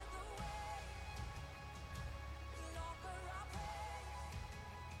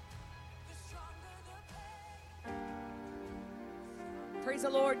Praise the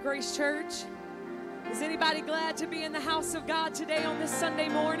Lord, Grace Church. Is anybody glad to be in the house of God today on this Sunday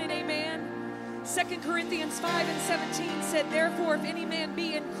morning? Amen. 2 Corinthians 5 and 17 said, "Therefore, if any man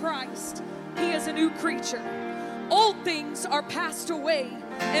be in Christ, he is a new creature. Old things are passed away,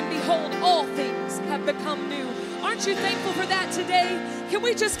 and behold, all things have become new." Aren't you thankful for that today? Can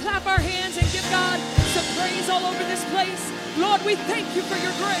we just clap our hands and give God some praise all over this place? Lord, we thank you for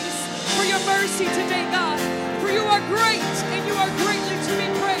your grace, for your mercy today, God. For you are great, and you are greatly to be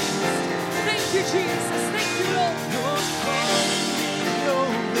praised. Thank you, Jesus. Thank you, Lord. You're calling me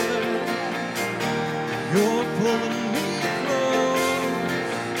over. You're pulling me close.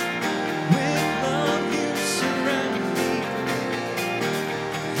 With love you surround me.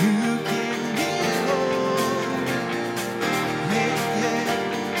 You give me hope. Yeah, yeah,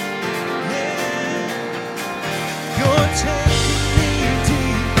 yeah. You're taking me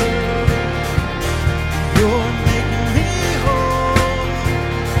deeper. You're making me whole.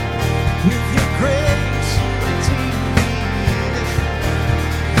 With your grace you redeem me.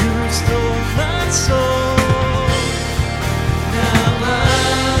 You restore my soul. Now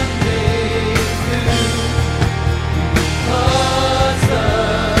I'm made new because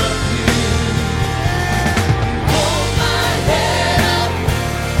of you. You hold my head up.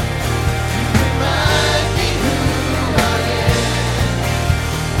 You remind me who I am.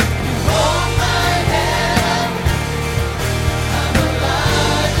 You hold my head up. I'm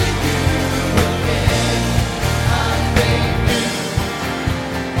alive in you again. I'm made new.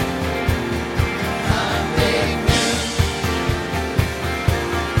 I'm made new.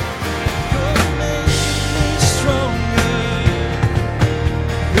 You're making me stronger.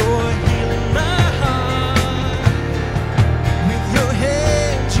 You're healing my heart. With your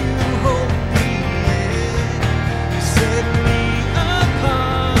hand you hold me. You set me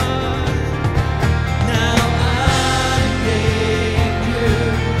apart. Now I'm made new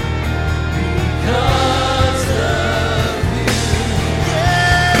because of you.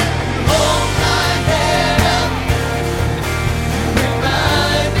 Yeah, you hold my head up. You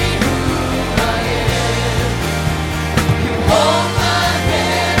remind me who I am. You hold my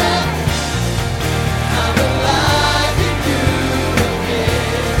head up. I'm alive in you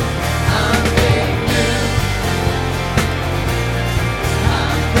again. I'm made new.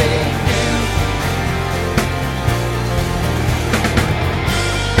 I'm made new.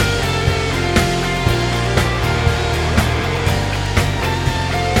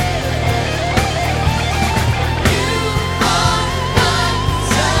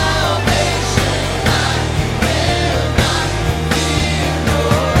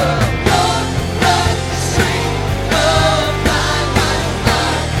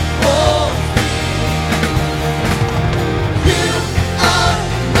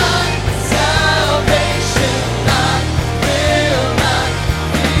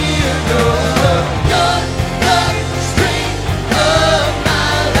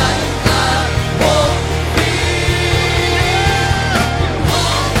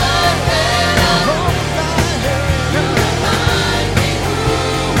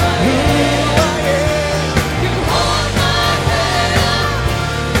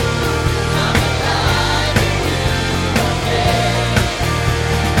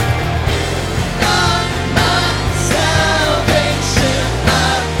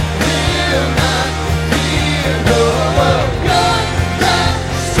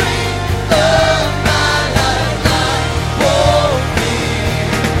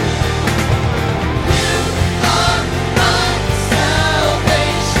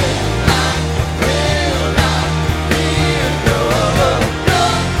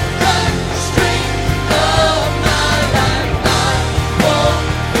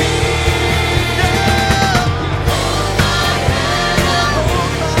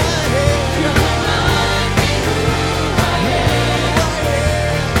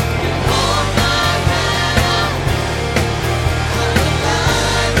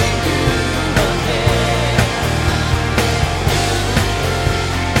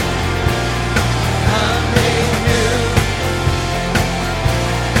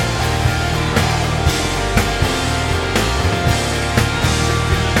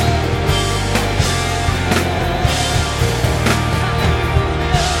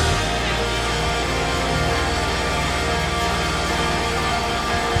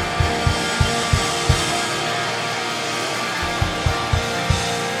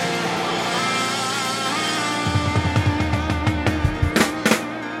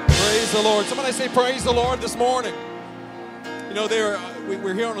 Praise the Lord. Somebody say praise the Lord this morning. You know,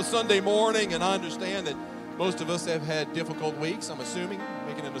 we're here on a Sunday morning, and I understand that most of us have had difficult weeks, I'm assuming,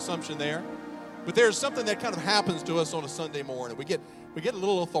 making an assumption there. But there's something that kind of happens to us on a Sunday morning. We get we get a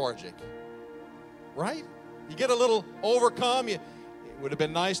little lethargic, right? You get a little overcome. It would have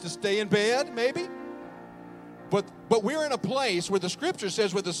been nice to stay in bed, maybe. But we're in a place where the Scripture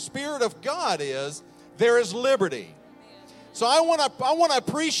says where the Spirit of God is, there is liberty. So I want to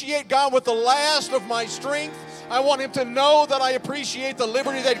appreciate God with the last of my strength. I want Him to know that I appreciate the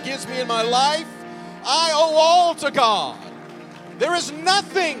liberty that gives me in my life. I owe all to God. There is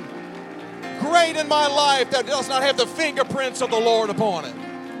nothing great in my life that does not have the fingerprints of the Lord upon it.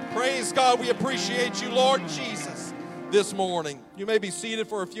 Praise God. We appreciate you, Lord Jesus, this morning. You may be seated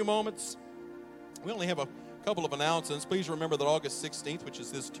for a few moments. We only have a couple of announcements. Please remember that August 16th, which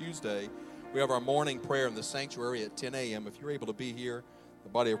is this Tuesday, we have our morning prayer in the sanctuary at 10 a.m. If you're able to be here, the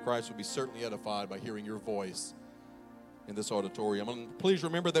body of Christ will be certainly edified by hearing your voice in this auditorium. And please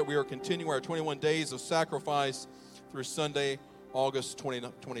remember that we are continuing our 21 days of sacrifice through Sunday, August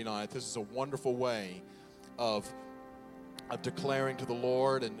 29th. This is a wonderful way of declaring to the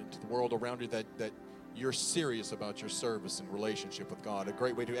Lord and to the world around you that you're serious about your service and relationship with God. A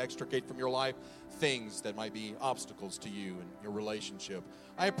great way to extricate from your life things that might be obstacles to you and your relationship.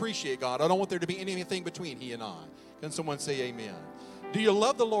 I appreciate God. I don't want there to be anything between He and I. Can someone say amen? Do you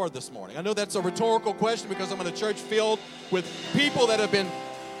love the Lord this morning? I know that's a rhetorical question because I'm in a church filled with people that have been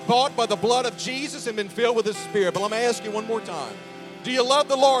bought by the blood of Jesus and been filled with His Spirit. But let me ask you one more time. Do you love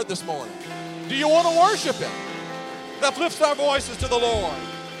the Lord this morning? Do you want to worship Him? Let's lift our voices to the Lord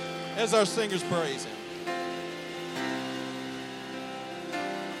as our singers praise Him.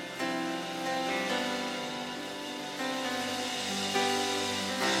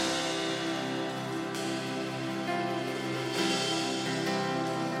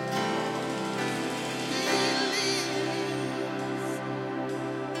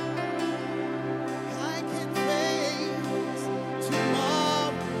 I can face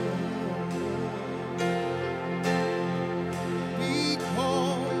tomorrow because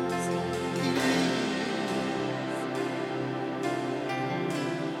He lives.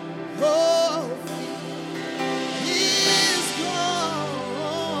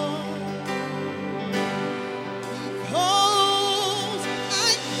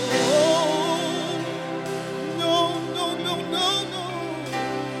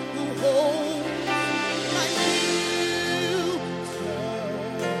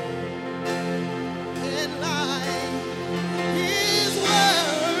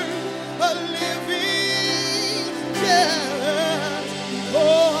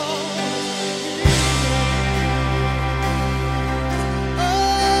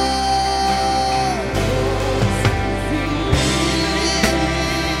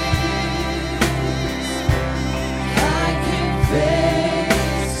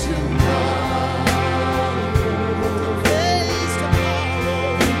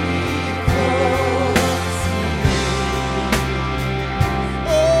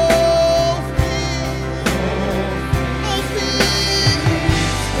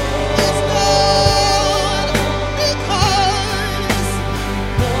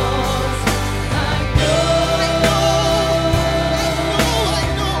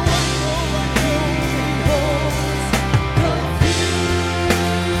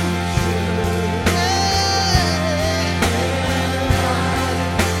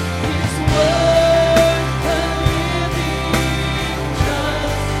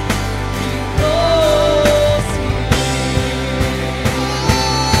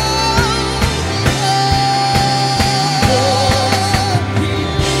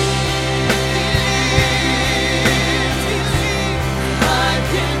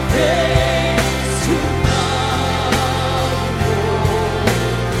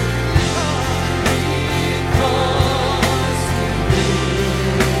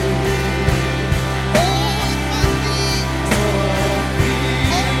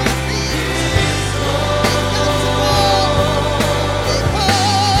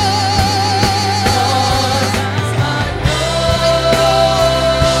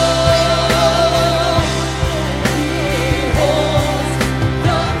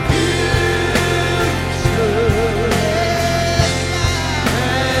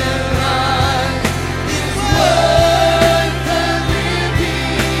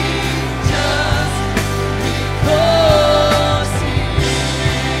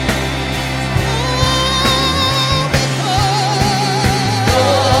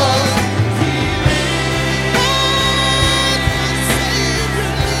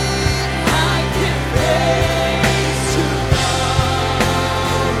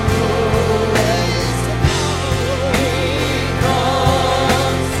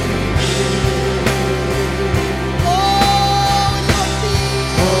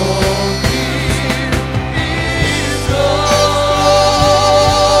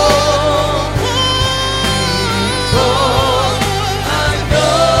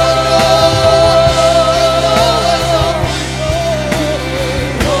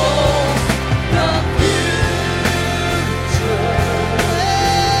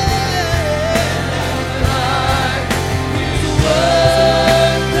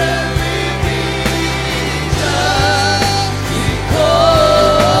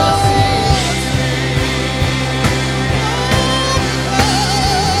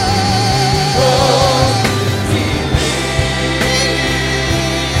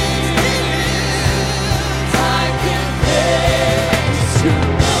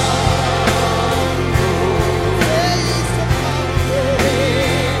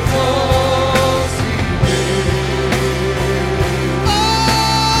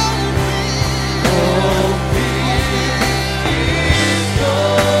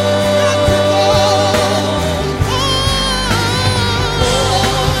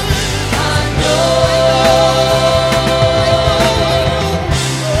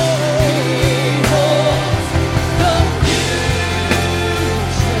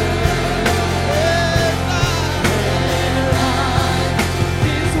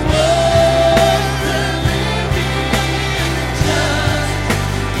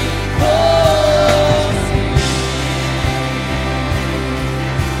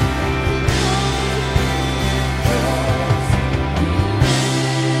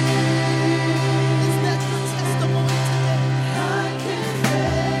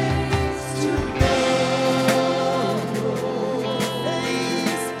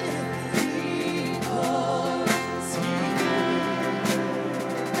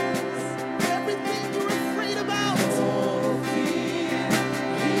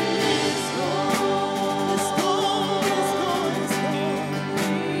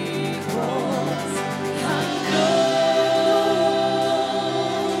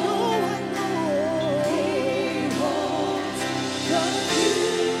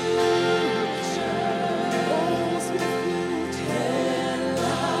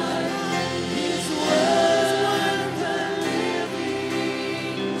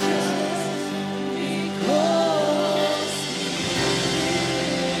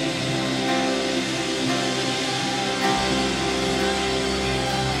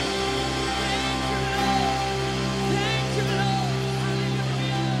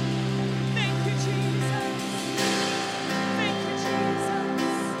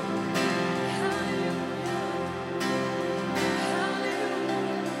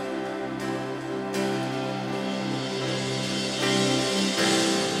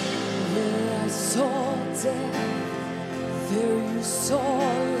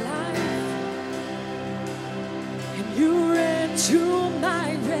 to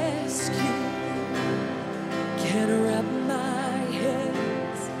my rescue. Can't wrap my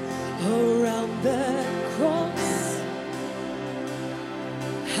hands around that cross.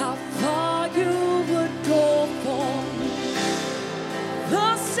 How far you would go for me. The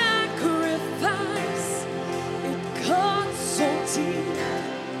sacrifice, it cuts so deep.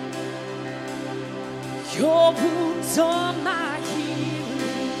 Your wounds are my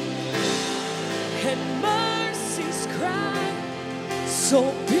healing, and mercy's cry so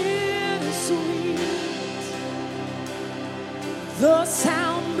bittersweet. The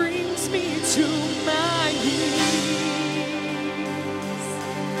sound brings me to my knees.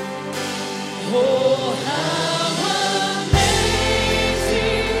 Oh, how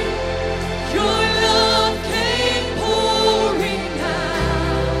amazing your love came pouring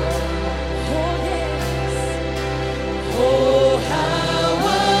out. Oh, yes. Oh, how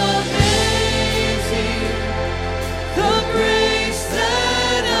amazing the grace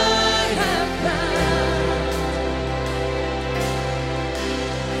that I have found.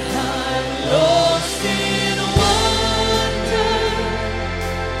 I'm lost in wonder.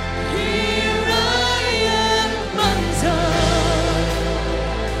 Here I am undone.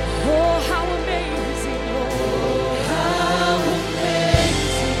 Oh, how amazing, Lord. How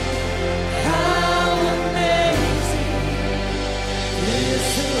amazing, how amazing is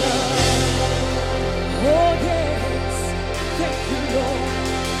love. Oh, yes. Thank you, Lord.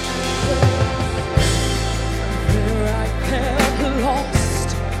 Where I felt lost,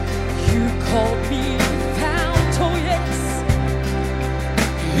 you called me found. Oh, yes.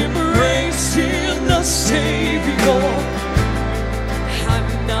 Embraced in the Savior. I'm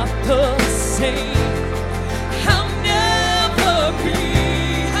not the same. I'll never be.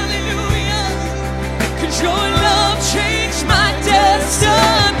 Hallelujah. 'Cause your love changed my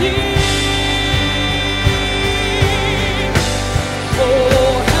destiny.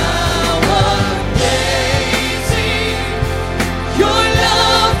 Oh, how amazing your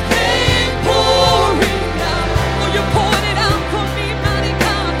love came pouring out. Oh, you poured it out for me, mighty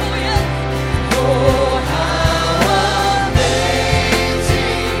God. Oh, yes. Oh, how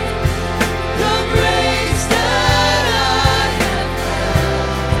amazing the grace that I have found.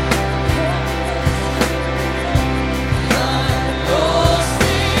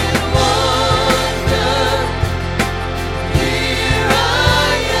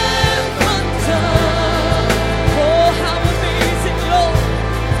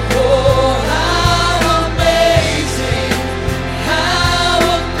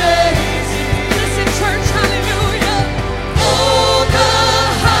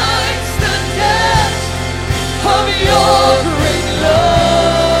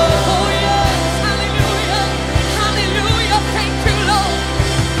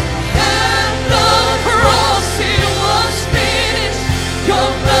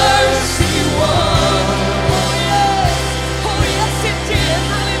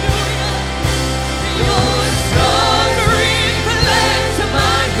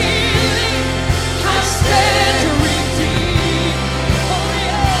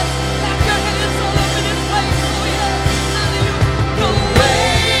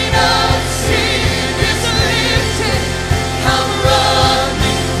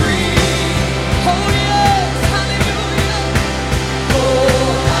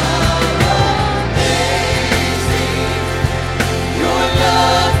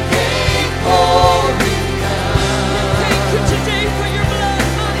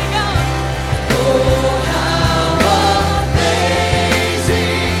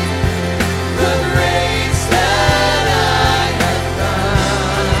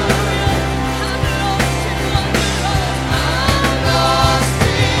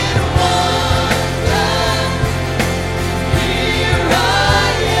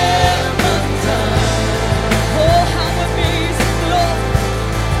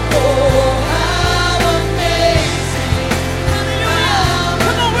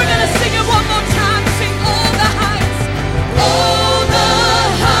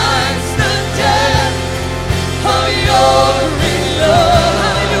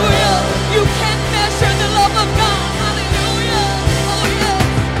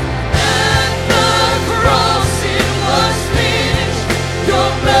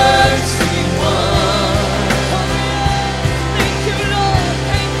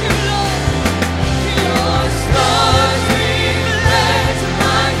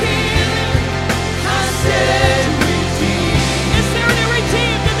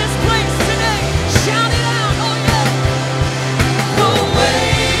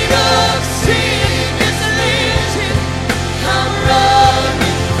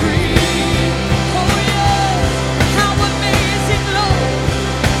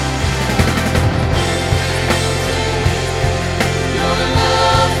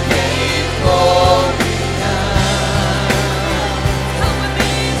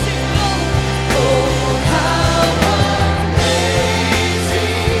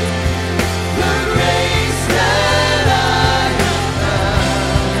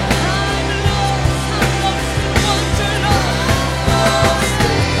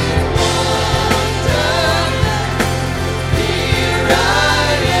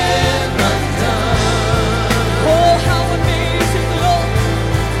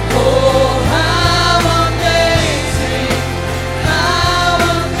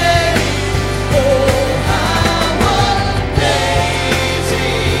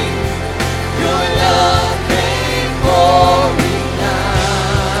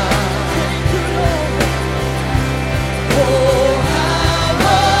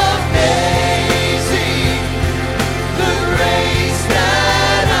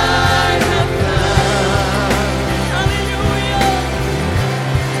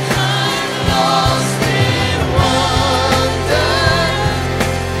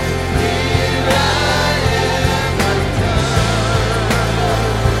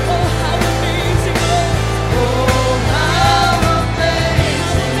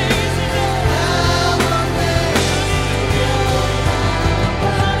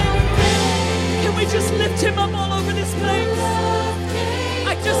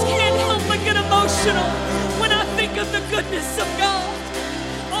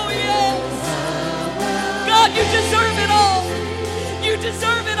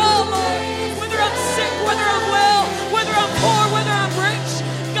 deserve it all, Lord. Whether I'm sick, whether I'm well, whether I'm poor, whether I'm rich,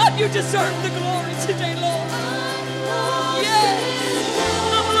 God, you deserve the glory today, Lord. Yes,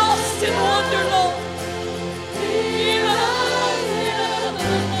 I'm lost in wonder, Lord.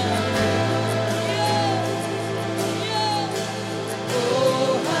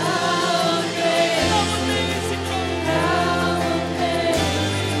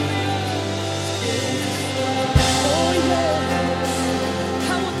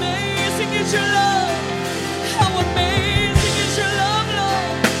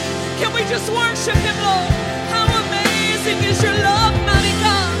 Just worship him, Lord. How amazing is your love, mighty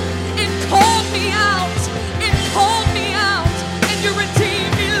God. It called me out. It called me out. And you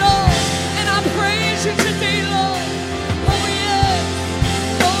redeemed me, Lord. And I praise you today, Lord. Oh, yes.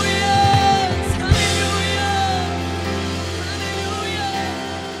 Oh, yes. Hallelujah. Hallelujah.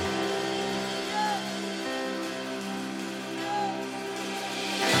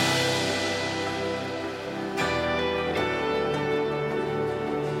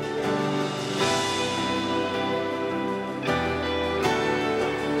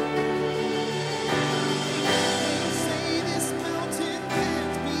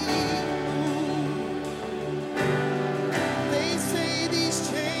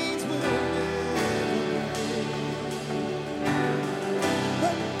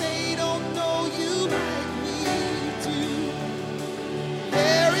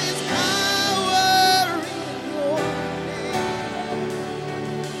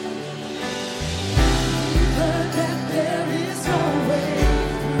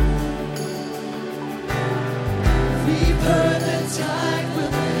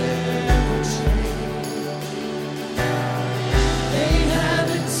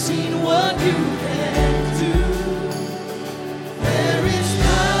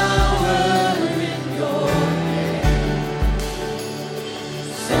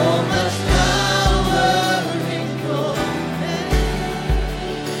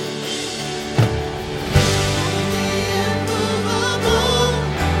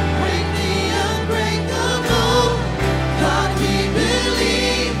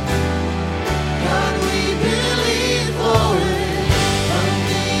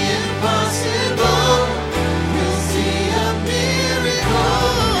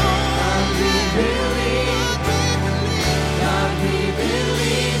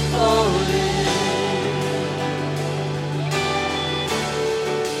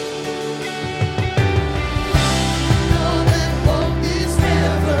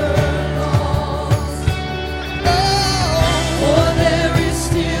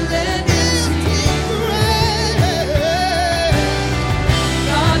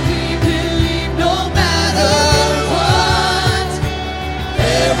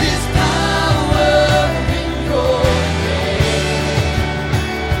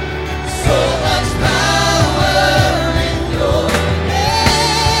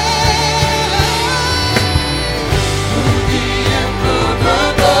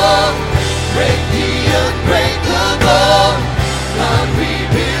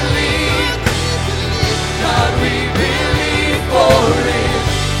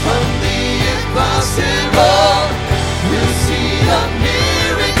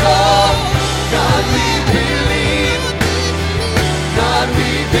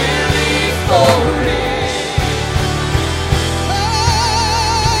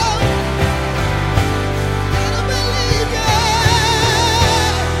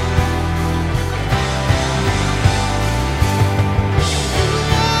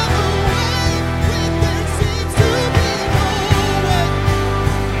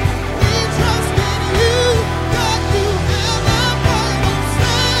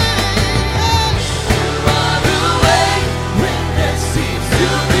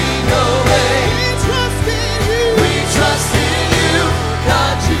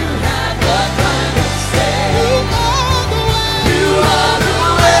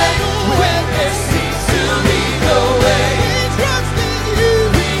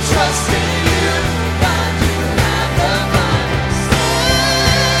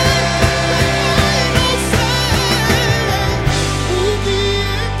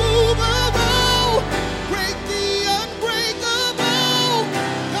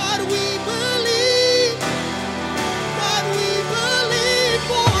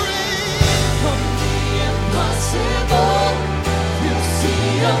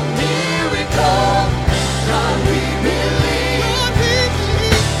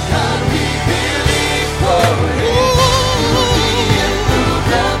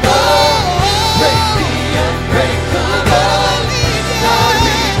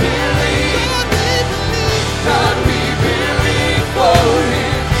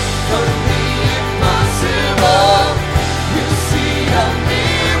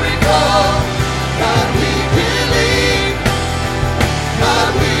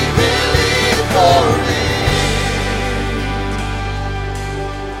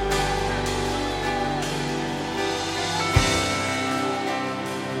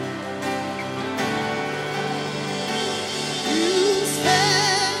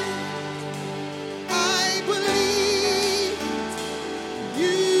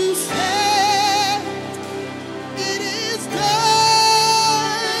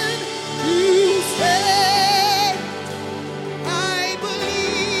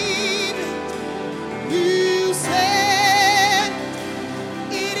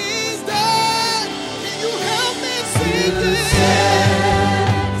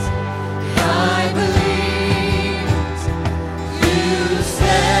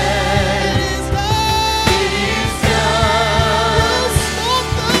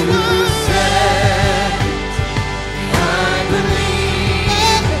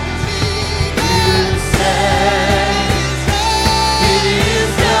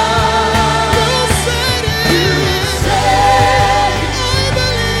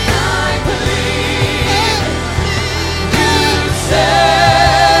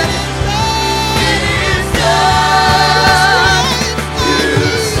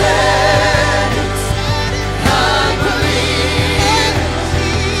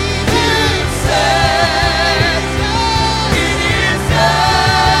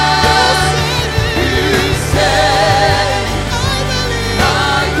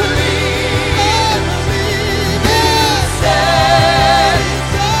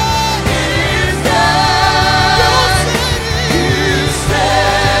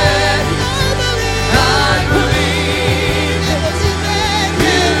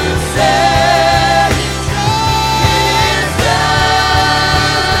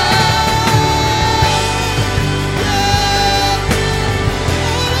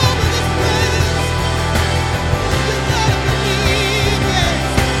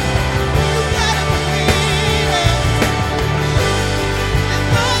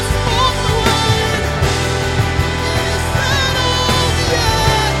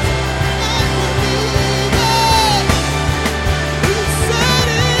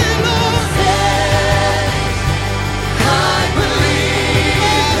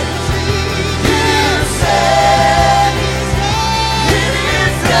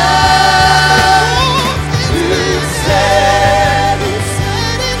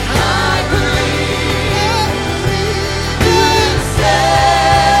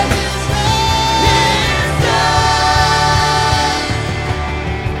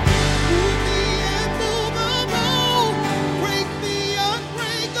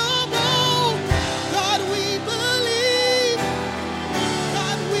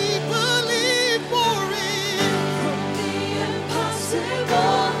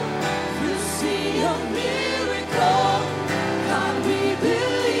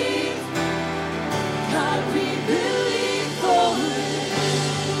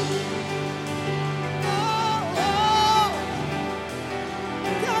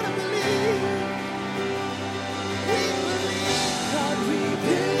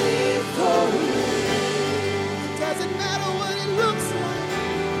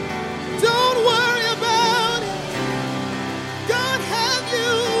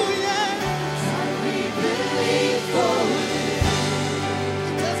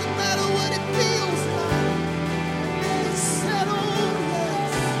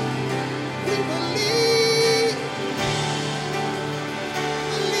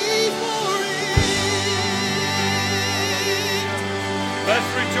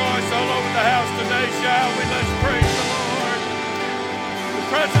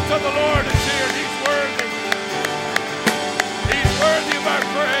 presence of the Lord is here. He's worthy. He's worthy of our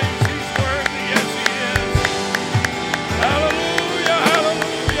praise. He's worthy. Yes, He is. Hallelujah,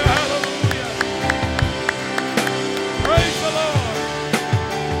 hallelujah, hallelujah. Praise the Lord.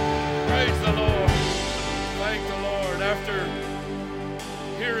 Praise the Lord. Thank the Lord. After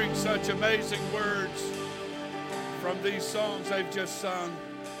hearing such amazing words from these songs they've just sung,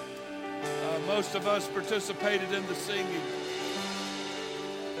 most of us participated in the singing.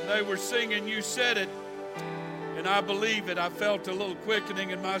 And they were singing, "You Said It," and I believe it. I felt a little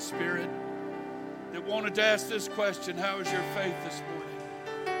quickening in my spirit that wanted to ask this question: how is your faith this morning?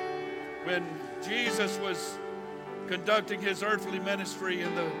 When Jesus was conducting His earthly ministry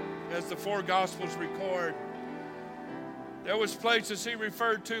as the four Gospels record, there was places He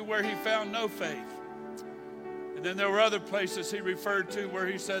referred to where He found no faith. And then there were other places He referred to where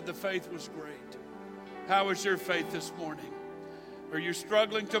He said the faith was great. How is your faith this morning? Are you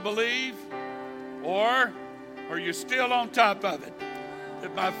struggling to believe? Or are you still on top of it?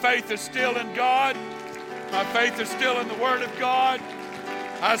 That my faith is still in God. My faith is still in the Word of God.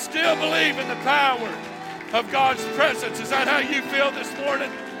 I still believe in the power of God's presence. Is that how you feel this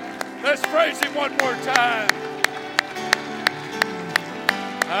morning? Let's praise Him one more time.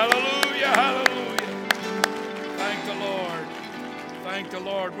 Hallelujah, hallelujah. Thank the Lord. Thank the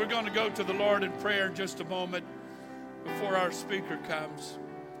Lord. We're going to go to the Lord in prayer in just a moment before our speaker comes.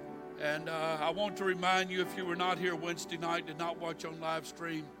 And I want to remind you, if you were not here Wednesday night, did not watch on live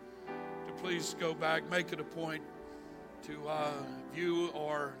stream, to please go back, make it a point to view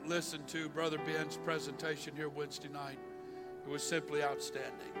or listen to Brother Ben's presentation here Wednesday night. It was simply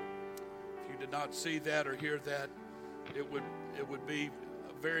outstanding. If you did not see that or hear that, it would be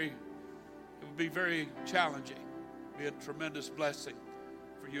very challenging. It'd be a tremendous blessing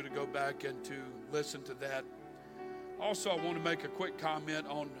for you to go back and to listen to that. Also, I want to make a quick comment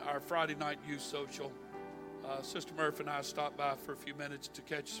on our Friday night youth social. Sister Murphy and I stopped by for a few minutes to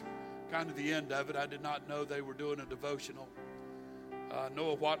catch kind of the end of it. I did not know they were doing a devotional.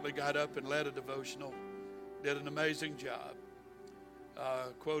 Noah Watley got up and led a devotional, did an amazing job,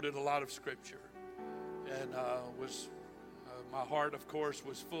 quoted a lot of scripture, and my heart, of course,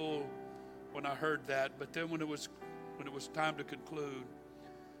 was full when I heard that. But then when it was time to conclude,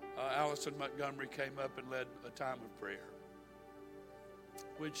 Allison Montgomery came up and led a time of prayer.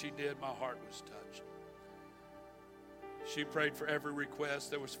 When she did, my heart was touched. She prayed for every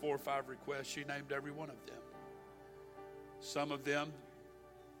request. There was 4 or 5 requests. She named every one of them. Some of them,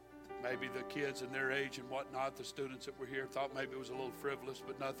 maybe the kids in their age and whatnot, the students that were here, thought maybe it was a little frivolous,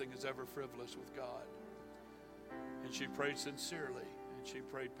 but nothing is ever frivolous with God. And she prayed sincerely, and she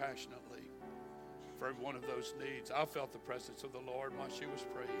prayed passionately for every one of those needs. I felt the presence of the Lord while she was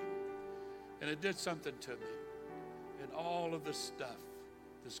praying. And it did something to me. And all of the stuff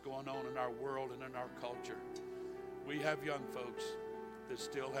that's going on in our world and in our culture, we have young folks that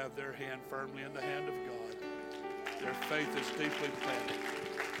still have their hand firmly in the hand of God. Their faith is deeply planted.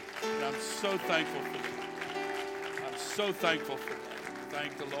 And I'm so thankful for that. I'm so thankful for that.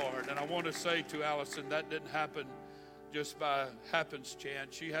 Thank the Lord. And I want to say to Allison, that didn't happen just by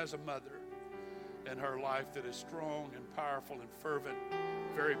happenstance. She has a mother in her life that is strong and powerful and fervent,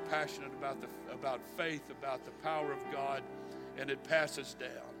 very passionate about faith, about the power of God, and it passes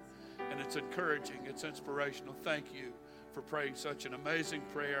down. And it's encouraging, it's inspirational. Thank you for praying such an amazing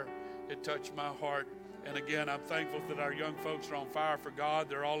prayer. It touched my heart. And again, I'm thankful that our young folks are on fire for God.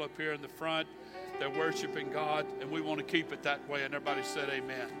 They're all up here in the front. They're worshiping God, and we want to keep it that way. And everybody said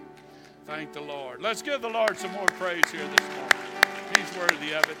amen. Thank the Lord. Let's give the Lord some more praise here this morning. He's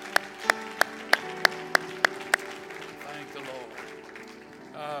worthy of it. Thank the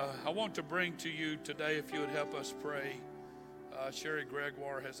Lord. I want to bring to you today, if you would help us pray. Sherry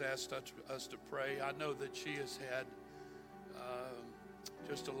Gregoire has asked us to pray. I know that she has had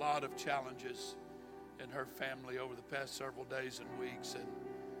just a lot of challenges in her family over the past several days and weeks, and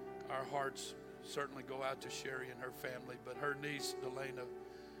our hearts certainly go out to Sherry and her family. But her niece, Delana,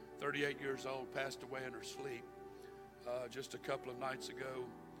 38 years old, passed away in her sleep just a couple of nights ago.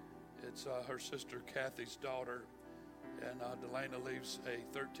 It's her sister Kathy's daughter, and Delana leaves a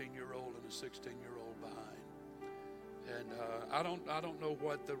 13-year-old and a 16-year-old behind. And I don't know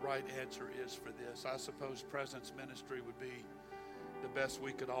what the right answer is for this. I suppose presence ministry would be the best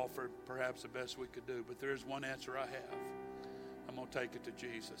we could offer, perhaps the best we could do. But there is one answer I have. I'm going to take it to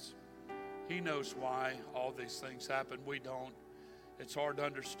Jesus. He knows why all these things happen. We don't. It's hard to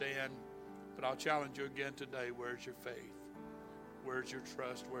understand. But I'll challenge you again today. Where's your faith? Where's your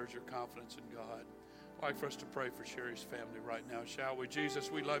trust? Where's your confidence in God? I'd like for us to pray for Sherry's family right now, shall we? Jesus,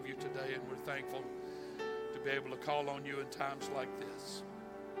 we love you today, and we're thankful to be able to call on you in times like this.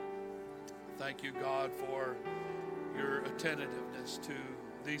 Thank you, God, for your attentiveness to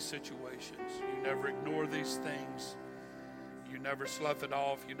these situations. You never ignore these things. You never slough it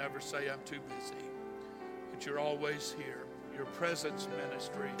off. You never say, I'm too busy. But you're always here. Your presence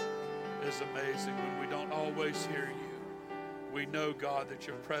ministry is amazing when we don't always hear you. We know, God, that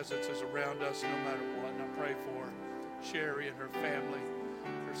your presence is around us no matter what. And I pray for Sherry and her family,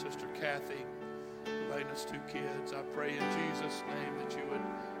 her sister Kathy, Elena's 2 kids. I pray in Jesus' name that you would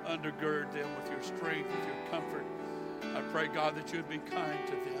undergird them with your strength, with your comfort. I pray, God, that you would be kind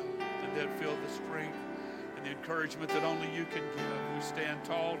to them, that they'd feel the strength and the encouragement that only you can give. We stand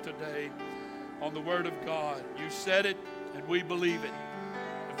tall today on the Word of God. You said it, and we believe it.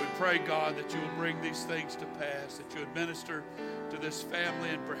 And we pray, God, that you will bring these things to pass, that you would minister to this family,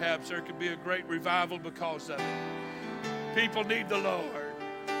 and perhaps there could be a great revival because of it. People need the Lord.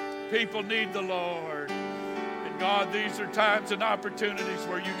 People need the Lord. And God, these are times and opportunities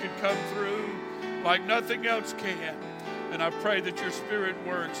where you can come through like nothing else can. And I pray that your Spirit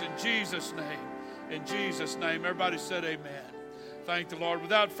works in Jesus' name. In Jesus' name. Everybody said amen. Thank the Lord.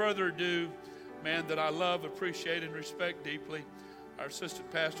 Without further ado, man that I love, appreciate, and respect deeply, our assistant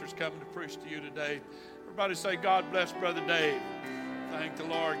pastor is coming to preach to you today. Everybody say, God bless Brother Dave. Thank the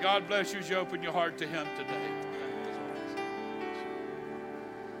Lord. God bless you as you open your heart to him today.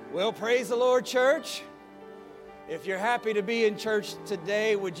 Well, praise the Lord, church. If you're happy to be in church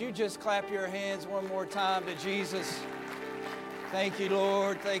today, would you just clap your hands one more time to Jesus? Thank you,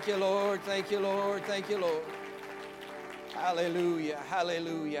 Lord. Thank you, Lord. Thank you, Lord. Thank you, Lord. Hallelujah,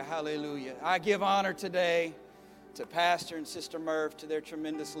 hallelujah, hallelujah. I give honor today to Pastor and Sister Murph, to their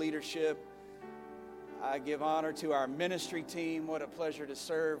tremendous leadership. I give honor to our ministry team. What a pleasure to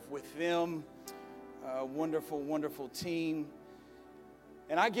serve with them. A wonderful, wonderful team.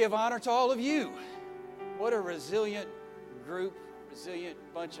 And I give honor to all of you. What a resilient group, resilient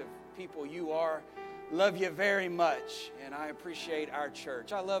bunch of people you are. Love you very much, and I appreciate our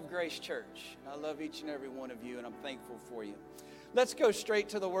church. I love Grace Church, and I love each and every one of you, and I'm thankful for you. Let's go straight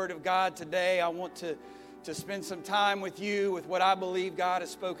to the Word of God today. I want to spend some time with you with what I believe God has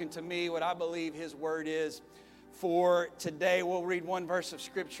spoken to me, what I believe His Word is for today. We'll read one verse of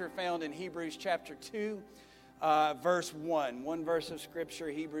Scripture found in Hebrews chapter 2. Verse 1. One verse of Scripture,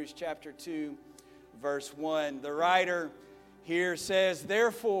 Hebrews chapter 2, verse 1. The writer here says,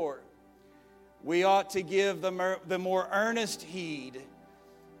 therefore, we ought to give the more earnest heed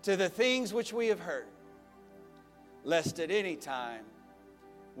to the things which we have heard, lest at any time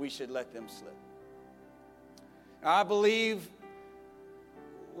we should let them slip. Now, I believe,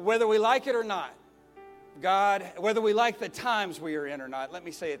 whether we like it or not, God, whether we like the times we are in or not, let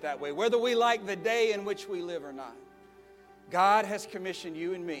me say it that way, whether we like the day in which we live or not, God has commissioned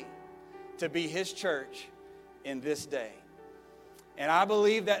you and me to be His church in this day. And I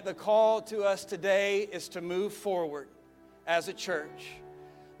believe that the call to us today is to move forward as a church.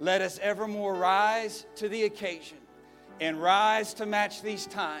 Let us evermore rise to the occasion and rise to match these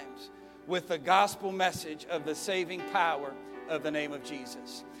times with the gospel message of the saving power of the name of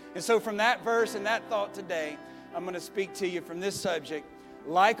Jesus. And so from that verse and that thought today, I'm going to speak to you from this subject,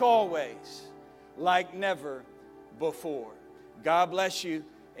 like always, like never before. God bless you,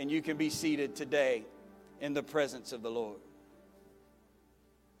 and you can be seated today in the presence of the Lord.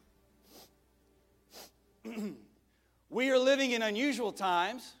 We are living in unusual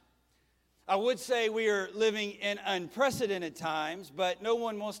times. I would say we are living in unprecedented times, but no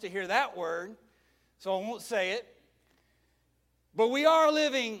one wants to hear that word, so I won't say it. But we are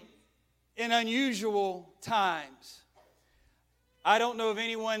living in unusual times. I don't know of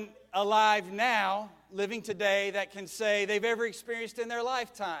anyone alive now, living today, that can say they've ever experienced in their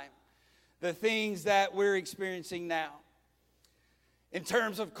lifetime the things that we're experiencing now. In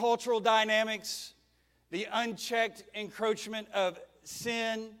terms of cultural dynamics, the unchecked encroachment of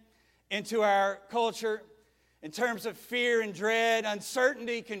sin into our culture, in terms of fear and dread,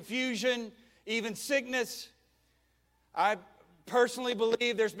 uncertainty, confusion, even sickness, I personally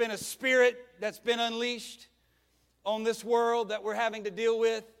believe there's been a spirit that's been unleashed on this world that we're having to deal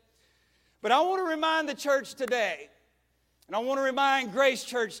with. But I want to remind the church today, and I want to remind Grace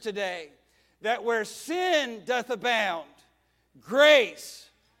Church today, that where sin doth abound, grace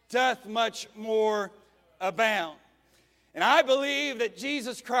doth much more abound. And I believe that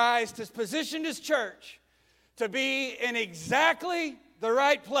Jesus Christ has positioned His church to be in exactly the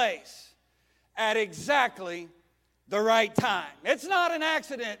right place at exactly the right time. It's not an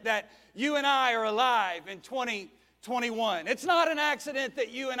accident that you and I are alive in 2021. It's not an accident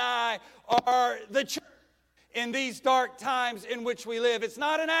that you and I are the church in these dark times in which we live. It's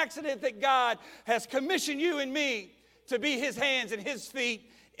not an accident that God has commissioned you and me to be His hands and His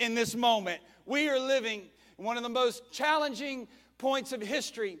feet in this moment. We are living one of the most challenging points of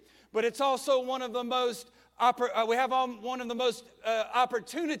history, but it's also one of the most one of the most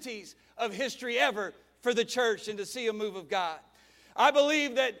opportunities of history ever for the church and to see a move of God. I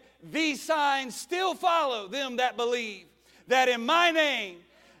believe that these signs still follow them that believe, that in my name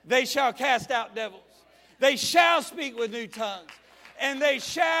they shall cast out devils, they shall speak with new tongues, and they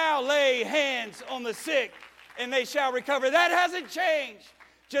shall lay hands on the sick, and they shall recover. That hasn't changed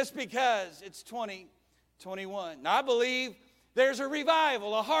just because it's 2021. Now, I believe there's a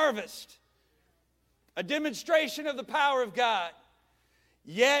revival, a harvest, a demonstration of the power of God,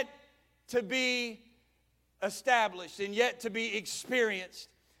 yet to be established and yet to be experienced,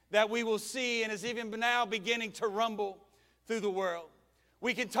 that we will see and is even now beginning to rumble through the world.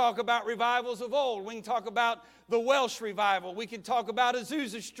 We can talk about revivals of old. We can talk about the Welsh revival. We can talk about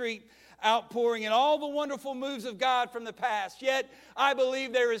Azusa Street outpouring and all the wonderful moves of God from the past. Yet, I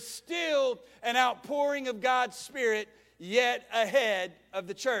believe there is still an outpouring of God's Spirit yet ahead of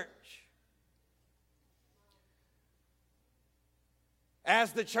the church.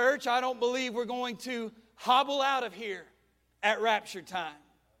 As the church, I don't believe we're going to hobble out of here at rapture time.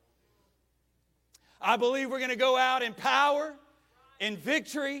 I believe we're going to go out in power, in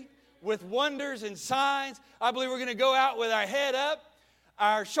victory, with wonders and signs. I believe we're going to go out with our head up,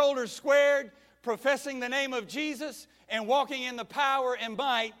 our shoulders squared, professing the name of Jesus and walking in the power and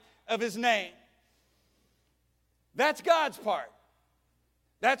might of His name. That's God's part.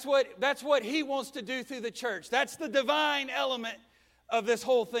 That's what He wants to do through the church. That's the divine element of this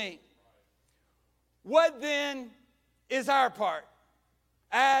whole thing. What then is our part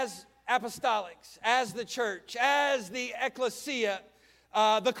as apostolics, as the church, as the ecclesia,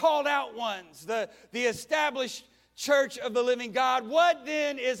 the called out ones, the established church of the living God? What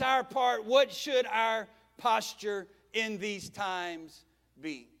then is our part? What should our posture in these times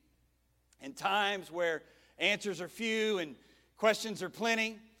be? In times where answers are few and questions are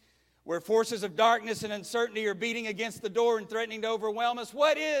plenty, where forces of darkness and uncertainty are beating against the door and threatening to overwhelm us,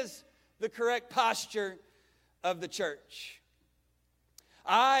 what is the correct posture of the church?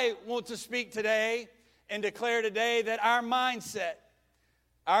 I want to speak today and declare today that our mindset,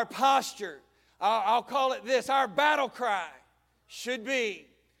 our posture, I'll call it this, our battle cry should be,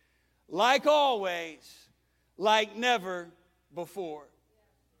 like always, like never before.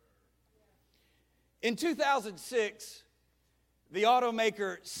 In 2006, the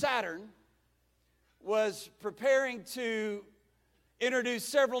automaker Saturn was preparing to introduce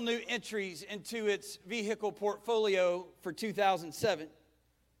several new entries into its vehicle portfolio for 2007.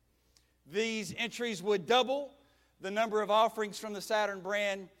 These entries would double the number of offerings from the Saturn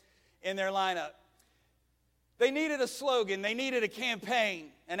brand in their lineup. They needed a slogan, they needed a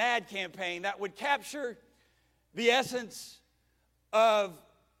campaign, an ad campaign that would capture the essence of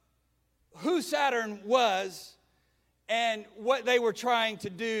who Saturn was and what they were trying to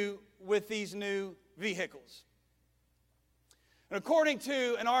do with these new vehicles. And according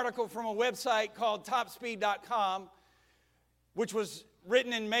to an article from a website called topspeed.com, which was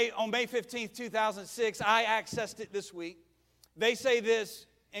written on May 15th, 2006, I accessed it this week. They say this,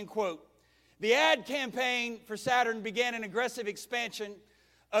 in quote, "The ad campaign for Saturn began an aggressive expansion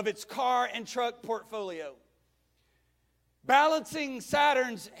of its car and truck portfolio, balancing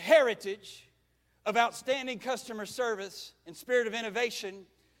Saturn's heritage of outstanding customer service and spirit of innovation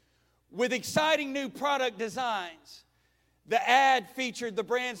with exciting new product designs. The ad featured the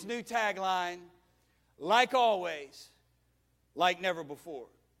brand's new tagline, 'Like always, like never before.'"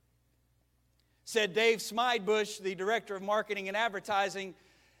 Said Dave Smidebush, the director of marketing and advertising,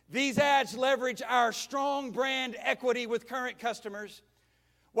 "These ads leverage our strong brand equity with current customers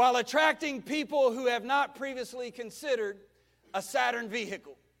while attracting people who have not previously considered a Saturn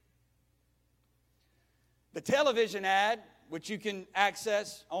vehicle." The television ad, which you can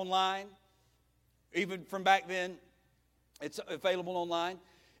access online, even from back then, it's available online.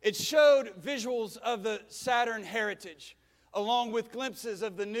 It showed visuals of the Saturn heritage, along with glimpses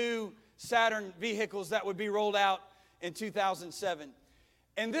of the new Saturn vehicles that would be rolled out in 2007.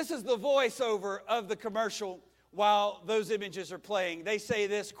 And this is the voiceover of the commercial while those images are playing. They say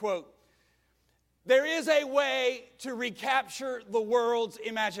this, quote, "There is a way to recapture the world's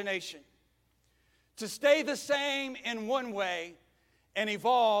imagination, to stay the same in one way and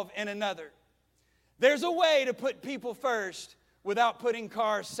evolve in another. There's a way to put people first without putting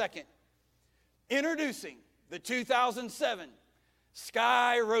cars second. Introducing the 2007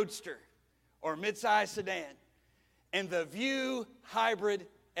 Sky Roadster or midsize sedan and the View Hybrid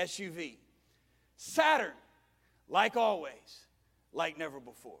SUV. Saturn, like always, like never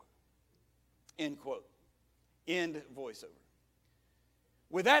before." End quote. End voiceover.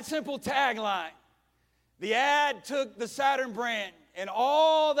 With that simple tagline, the ad took the Saturn brand and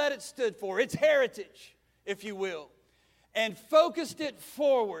all that it stood for, its heritage, if you will, and focused it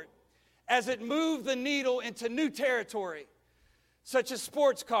forward as it moved the needle into new territory, such as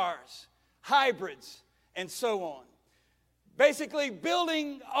sports cars, hybrids, and so on. Basically,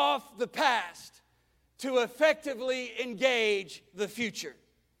 building off the past to effectively engage the future.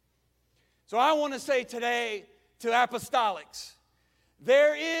 So I want to say today to apostolics,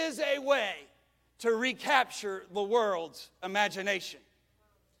 there is a way to recapture the world's imagination.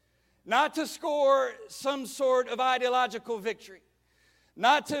 Not to score some sort of ideological victory.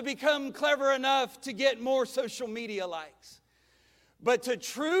 Not to become clever enough to get more social media likes. But to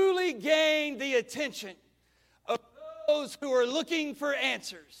truly gain the attention of those who are looking for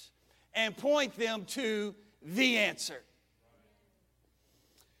answers and point them to the answer.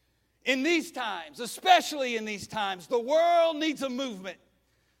 In these times, especially in these times, the world needs a movement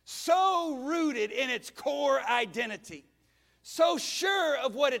so rooted in its core identity, so sure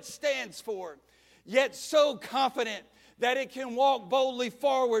of what it stands for, yet so confident that it can walk boldly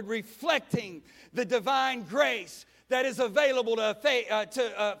forward, reflecting the divine grace that is available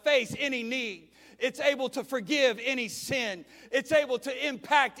to face any need. It's able to forgive any sin. It's able to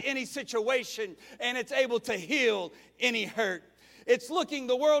impact any situation, and it's able to heal any hurt.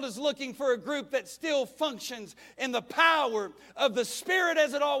 The world is looking for a group that still functions in the power of the Spirit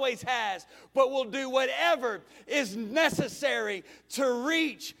as it always has, but will do whatever is necessary to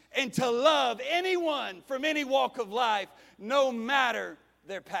reach and to love anyone from any walk of life, no matter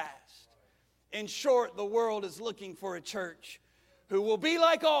their past. In short, the world is looking for a church who will be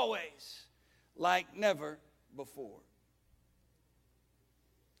like always, like never before.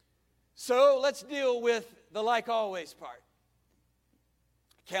 So let's deal with the like always part.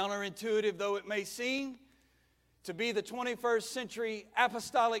 Counterintuitive though it may seem, to be the 21st century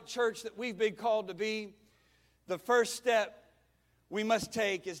apostolic church that we've been called to be, the first step we must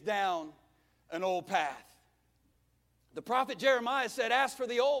take is down an old path. The prophet Jeremiah said, "Ask for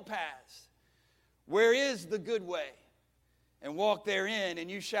the old paths. Where is the good way? And walk therein, and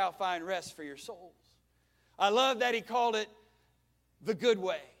you shall find rest for your souls." I love that he called it the good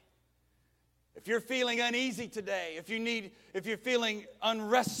way. If you're feeling uneasy today, if you're feeling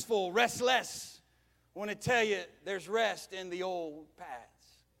unrestful, restless, I want to tell you there's rest in the old paths.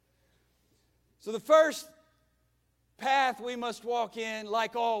 So the first path we must walk in,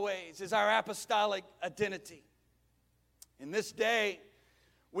 like always, is our apostolic identity. In this day,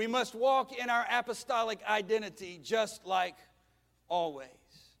 we must walk in our apostolic identity just like always.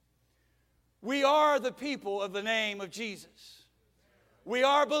 We are the people of the name of Jesus. We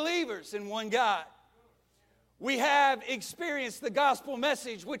are believers in one God. We have experienced the gospel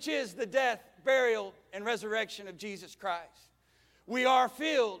message, which is the death, burial, and resurrection of Jesus Christ. We are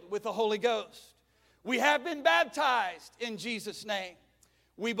filled with the Holy Ghost. We have been baptized in Jesus' name.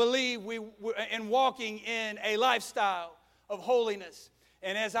 We believe in walking in a lifestyle of holiness.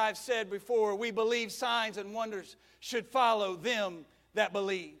 And as I've said before, we believe signs and wonders should follow them that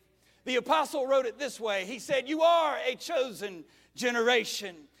believe. The apostle wrote it this way. He said, "You are a chosen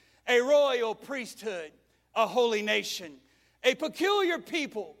generation, a royal priesthood, a holy nation, a peculiar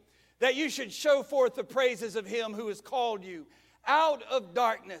people, that you should show forth the praises of him who has called you out of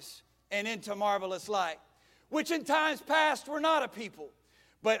darkness and into marvelous light, which in times past were not a people,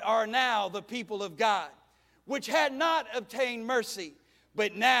 but are now the people of God, which had not obtained mercy,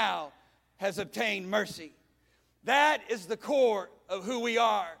 but now has obtained mercy." That is the core of who we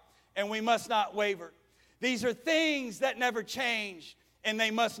are, and we must not waver. These are things that never change, and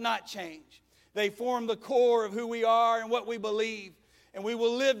they must not change. They form the core of who we are and what we believe, and we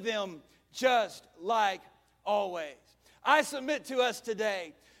will live them just like always. I submit to us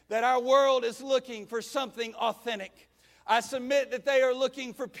today that our world is looking for something authentic. I submit that they are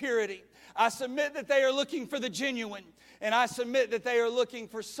looking for purity. I submit that they are looking for the genuine. And I submit that they are looking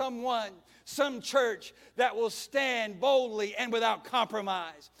for someone, some church that will stand boldly and without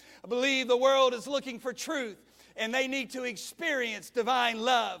compromise. I believe the world is looking for truth, and they need to experience divine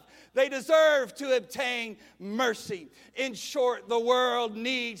love. They deserve to obtain mercy. In short, the world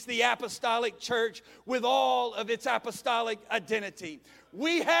needs the apostolic church with all of its apostolic identity.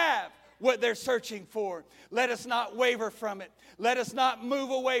 We have what they're searching for. Let us not waver from it. Let us not move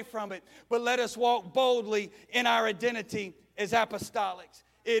away from it, but let us walk boldly in our identity as apostolics.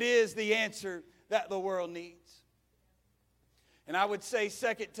 It is the answer that the world needs. And I would say,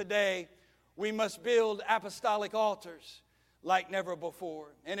 second, today, we must build apostolic altars like never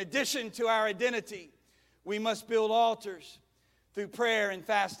before. In addition to our identity, we must build altars through prayer and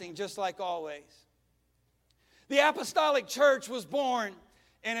fasting, just like always. The apostolic church was born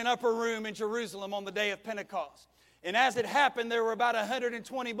in an upper room in Jerusalem on the day of Pentecost. And as it happened, there were about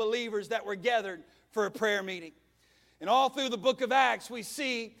 120 believers that were gathered for a prayer meeting. And all through the book of Acts, we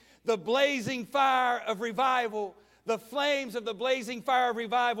see the blazing fire of revival, the flames of the blazing fire of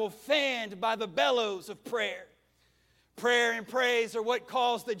revival fanned by the bellows of prayer. Prayer and praise are what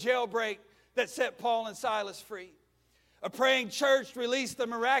caused the jailbreak that set Paul and Silas free. A praying church released the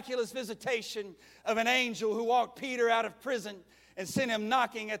miraculous visitation of an angel who walked Peter out of prison and sent him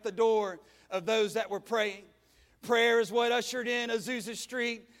knocking at the door of those that were praying. Prayer is what ushered in Azusa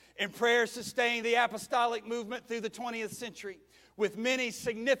Street, and prayer sustained the apostolic movement through the 20th century, with many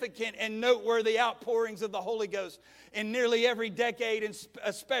significant and noteworthy outpourings of the Holy Ghost in nearly every decade, and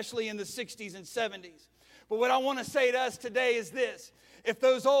especially in the 60s and 70s. But what I want to say to us today is this: if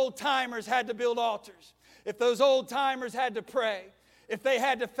those old timers had to build altars, if those old timers had to pray, if they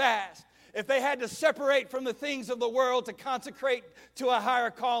had to fast, if they had to separate from the things of the world to consecrate to a higher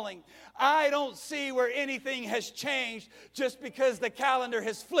calling, I don't see where anything has changed just because the calendar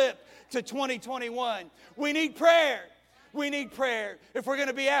has flipped to 2021. We need prayer. We need prayer. If we're going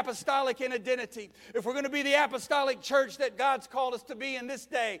to be apostolic in identity, if we're going to be the apostolic church that God's called us to be in this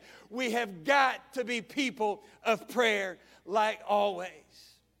day, we have got to be people of prayer like always.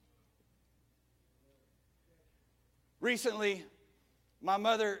 Recently, my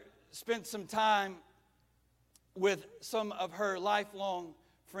mother spent some time with some of her lifelong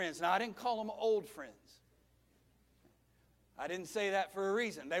friends. Now, I didn't call them old friends. I didn't say that for a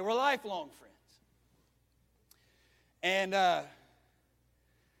reason. They were lifelong friends. And,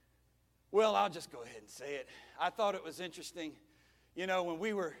 well, I'll just go ahead and say it. I thought it was interesting. You know, when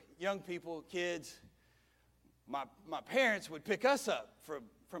we were young people, kids, my parents would pick us up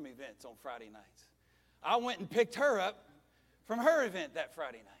from events on Friday nights. I went and picked her up from her event that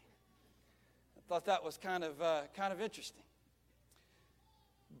Friday night. I thought that was kind of interesting.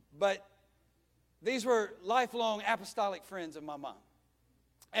 But these were lifelong apostolic friends of my mom.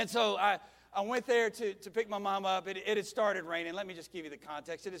 And so I went there to pick my mom up. It had started raining. Let me just give you the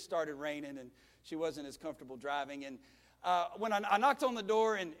context. It had started raining, and she wasn't as comfortable driving. And when I knocked on the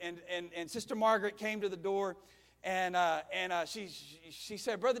door, and Sister Margaret came to the door, and she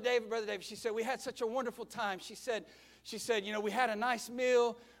said, Brother David, she said, we had such a wonderful time. She said, you know, we had a nice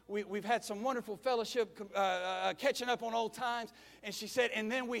meal. We've had some wonderful fellowship, catching up on old times. And she said,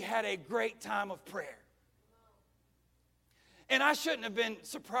 and then we had a great time of prayer. And I shouldn't have been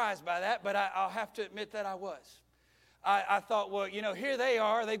surprised by that, but I'll have to admit that I was. I thought, well, you know, here they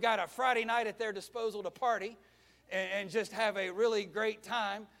are. They've got a Friday night at their disposal to party and just have a really great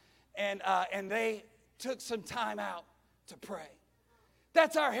time. And they took some time out to pray.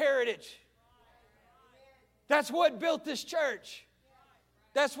 That's our heritage. That's what built this church.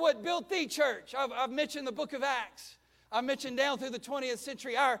 That's what built the church. I've mentioned the book of Acts. I mentioned down through the 20th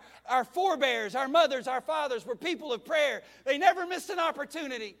century, our forebears, our mothers, our fathers were people of prayer. They never missed an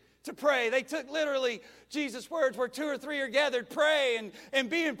opportunity to pray. They took literally Jesus' words, where 2 or 3 are gathered, pray and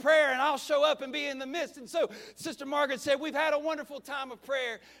be in prayer, and I'll show up and be in the midst. And so Sister Margaret said, we've had a wonderful time of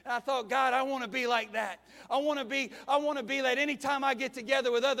prayer. And I thought, God, I want to be like that. I want to be that anytime I get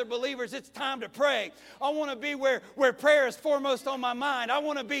together with other believers, it's time to pray. I want to be where prayer is foremost on my mind. I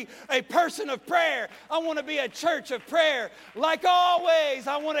want to be a person of prayer. I want to be a church of prayer. Like always,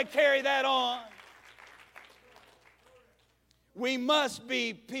 I want to carry that on. We must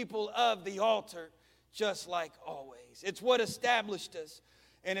be people of the altar, just like always. It's what established us,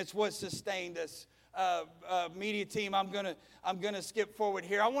 and it's what sustained us. Media team, I'm gonna skip forward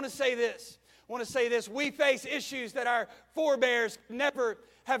here. I want to say this. We face issues that our forebears never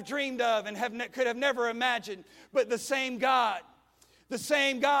have dreamed of and could have never imagined. But the same God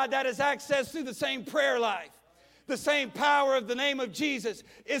that has access through the same prayer life, the same power of the name of Jesus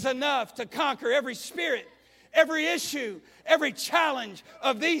is enough to conquer every spirit, every issue, every challenge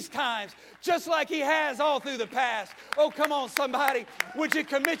of these times, just like he has all through the past. Oh, come on, somebody. Would you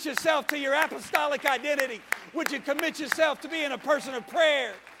commit yourself to your apostolic identity? Would you commit yourself to being a person of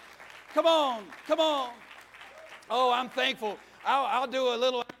prayer? Come on. Oh, I'm thankful. I'll do a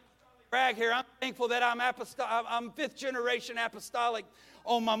little brag here. I'm thankful that I'm 5th generation apostolic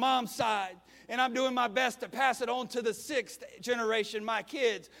on my mom's side. And I'm doing my best to pass it on to the 6th generation, my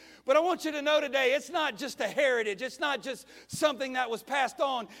kids. But I want you to know today, it's not just a heritage. It's not just something that was passed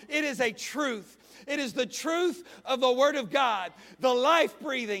on. It is a truth. It is the truth of the Word of God, the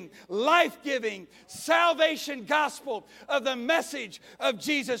life-breathing, life-giving, salvation gospel of the message of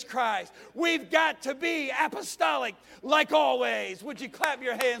Jesus Christ. We've got to be apostolic like always. Would you clap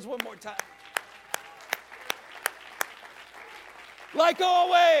your hands one more time? Like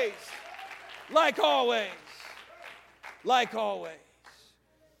always. Like always. like always.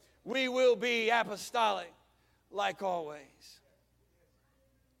 We will be apostolic like always.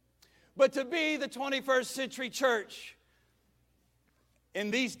 But to be the 21st century church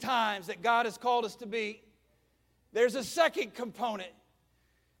in these times that God has called us to be, there's a second component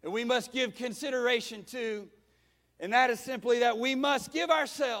that we must give consideration to, and that is simply that we must give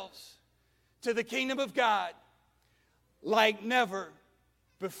ourselves to the kingdom of God like never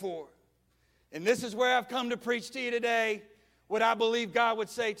before. And this is where I've come to preach to you today what I believe God would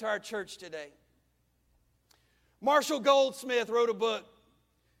say to our church today. Marshall Goldsmith wrote a book,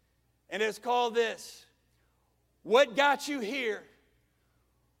 and it's called this: What Got You Here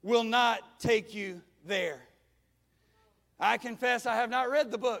Will Not Take You There. I confess I have not read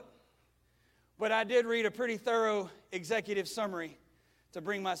the book, but I did read a pretty thorough executive summary to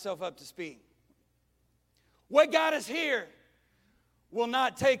bring myself up to speed. What got us here will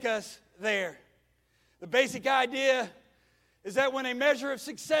not take us there. The basic idea is that when a measure of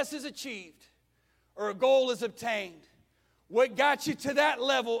success is achieved or a goal is obtained, what got you to that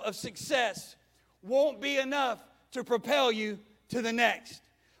level of success won't be enough to propel you to the next.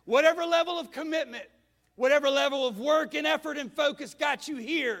 Whatever level of commitment, whatever level of work and effort and focus got you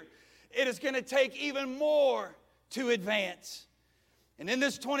here, it is going to take even more to advance. And in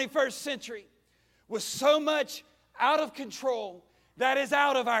this 21st century, with so much out of control that is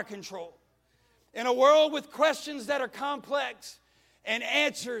out of our control, in a world with questions that are complex and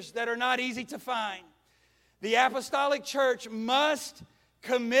answers that are not easy to find, the apostolic church must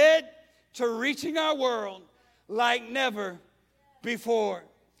commit to reaching our world like never before.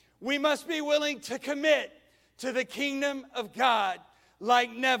 We must be willing to commit to the kingdom of God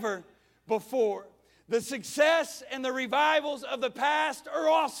like never before. The success and the revivals of the past are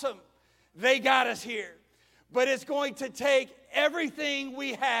awesome. They got us here. But it's going to take everything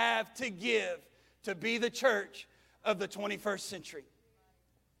we have to give to be the church of the 21st century.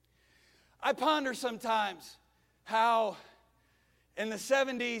 I ponder sometimes how in the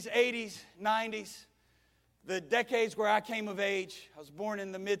 70s, 80s, 90s, the decades where I came of age, I was born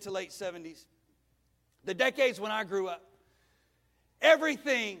in the mid to late 70s, the decades when I grew up,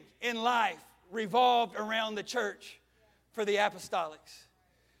 everything in life revolved around the church for the apostolics.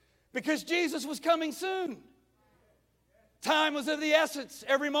 Because Jesus was coming soon. Time was of the essence.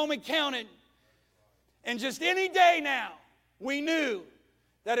 Every moment counted. And just any day now, we knew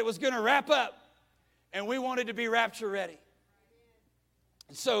that it was going to wrap up, and we wanted to be rapture ready.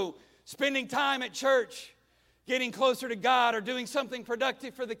 And so spending time at church, getting closer to God, or doing something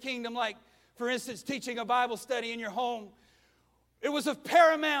productive for the kingdom, like, for instance, teaching a Bible study in your home, it was of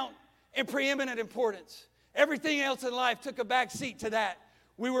paramount and preeminent importance. Everything else in life took a back seat to that.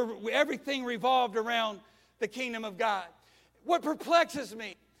 Everything revolved around the kingdom of God. What perplexes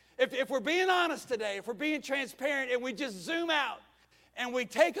me, if we're being honest today, if we're being transparent, and we just zoom out and we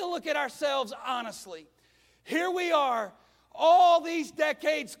take a look at ourselves honestly, here we are all these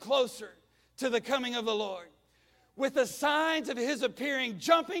decades closer to the coming of the Lord, with the signs of His appearing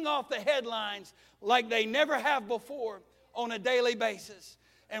jumping off the headlines like they never have before on a daily basis.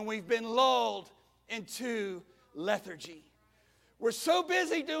 And we've been lulled into lethargy. We're so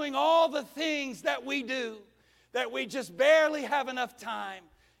busy doing all the things that we do that we just barely have enough time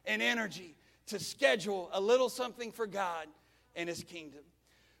and energy to schedule a little something for God and His kingdom.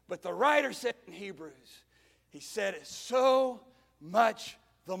 But the writer said in Hebrews, he said, it's so much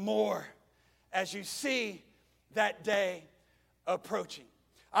the more as you see that day approaching.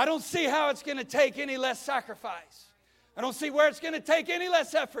 I don't see how it's going to take any less sacrifice. I don't see where it's going to take any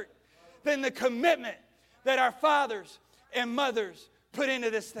less effort than the commitment that our fathers and mothers put into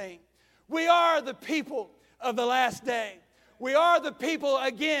this thing. We are the people of the last day. We are the people,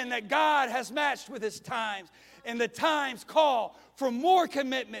 again, that God has matched with His times. And the times call for more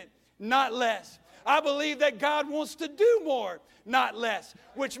commitment, not less. I believe that God wants to do more, not less,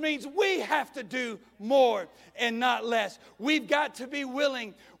 which means we have to do more and not less. We've got to be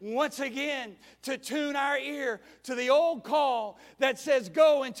willing, once again, to tune our ear to the old call that says,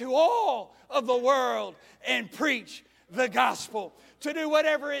 go into all of the world and preach the gospel. To do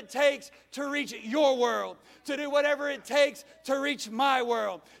whatever it takes to reach your world. To do whatever it takes to reach my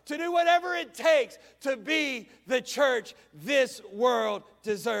world. To do whatever it takes to be the church this world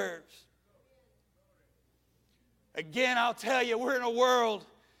deserves. Again, I'll tell you, we're in a world,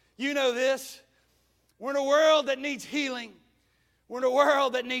 you know this, we're in a world that needs healing. We're in a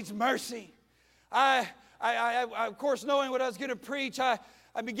world that needs mercy. I of course, knowing what I was going to preach, I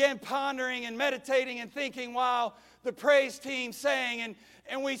began pondering and meditating and thinking while the praise team sang.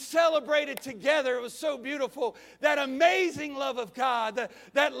 and we celebrated together. It was so beautiful. That amazing love of God,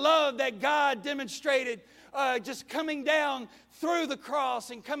 that love that God demonstrated just coming down through the cross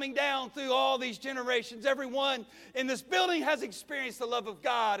and coming down through all these generations. Everyone in this building has experienced the love of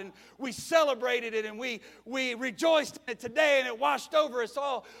God, and we celebrated it, and we rejoiced in it today, and it washed over us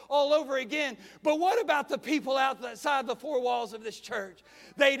all over again. But what about the people outside the four walls of this church?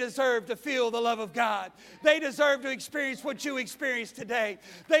 They deserve to feel the love of God. They deserve to experience what you experienced today.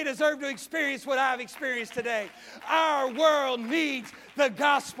 They deserve to experience what I've experienced today. Our world needs the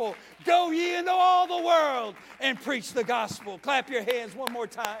gospel. Go ye into all the world and preach the gospel. Clap your hands one more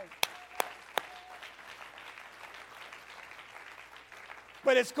time.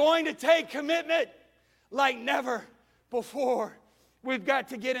 But it's going to take commitment like never before. We've got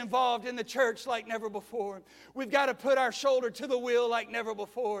to get involved in the church like never before. We've got to put our shoulder to the wheel like never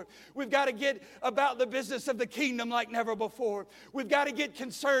before. We've got to get about the business of the kingdom like never before. We've got to get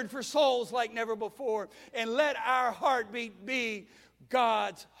concerned for souls like never before. And let our heartbeat be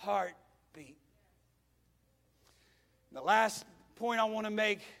God's heartbeat. The last point I want to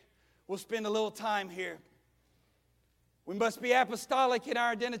make, we'll spend a little time here. We must be apostolic in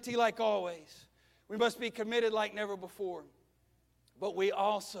our identity like always. We must be committed like never before. But we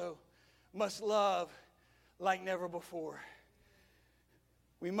also must love like never before.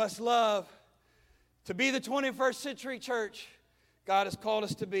 We must love to be the 21st century church God has called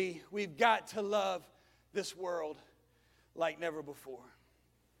us to be. We've got to love this world like never before.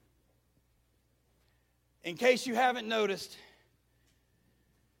 In case you haven't noticed,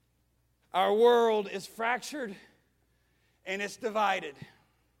 our world is fractured and it's divided.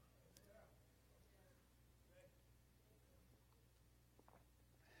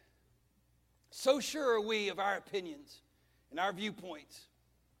 So sure are we of our opinions and our viewpoints.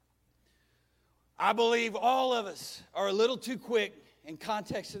 I believe all of us are a little too quick in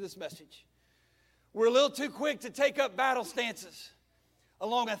context of this message. We're a little too quick to take up battle stances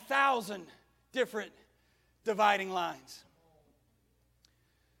along 1,000 different dividing lines.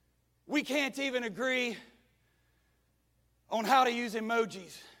 We can't even agree on how to use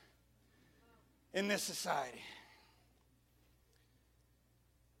emojis in this society.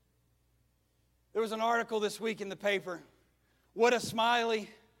 There was an article this week in the paper, what a smiley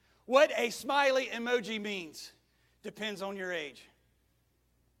emoji means depends on your age.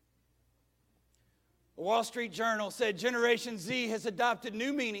 The Wall Street Journal said Generation Z has adopted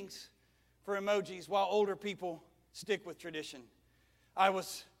new meanings for emojis while older people stick with tradition. I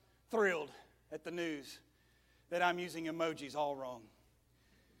was thrilled at the news that I'm using emojis all wrong.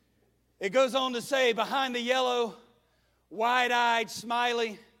 It goes on to say, behind the yellow, wide-eyed,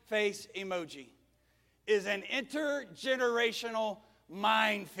 smiley face emoji is an intergenerational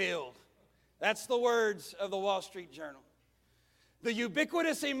minefield. That's the words of the Wall Street Journal. The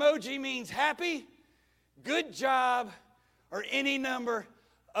ubiquitous emoji means happy, good job, or any number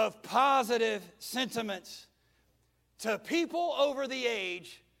of positive sentiments to people over the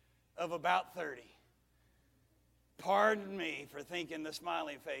age of about 30. Pardon me for thinking the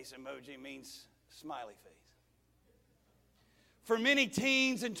smiley face emoji means smiley face. For many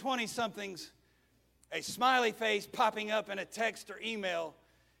teens and 20-somethings, a smiley face popping up in a text or email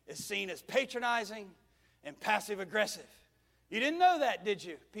is seen as patronizing and passive-aggressive. You didn't know that, did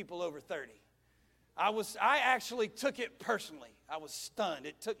you, people over 30? I actually took it personally. I was stunned.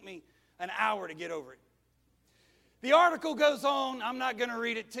 It took me an hour to get over it. The article goes on. I'm not going to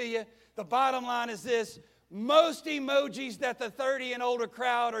read it to you. The bottom line is this. Most emojis that the 30 and older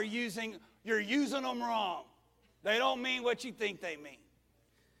crowd are using, you're using them wrong. They don't mean what you think they mean.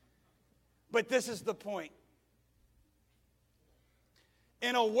 But this is the point.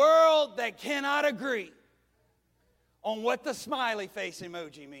 In a world that cannot agree on what the smiley face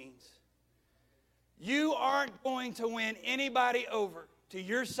emoji means, you aren't going to win anybody over to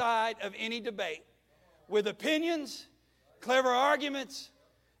your side of any debate with opinions, clever arguments,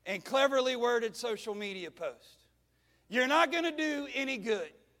 and cleverly worded social media posts. You're not going to do any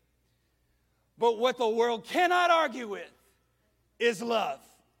good. But what the world cannot argue with is love.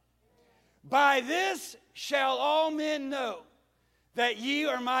 By this shall all men know that ye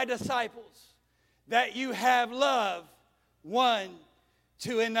are my disciples, that you have love one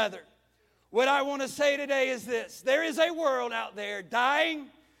to another. What I want to say today is this. There is a world out there dying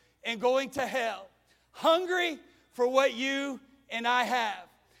and going to hell, hungry for what you and I have.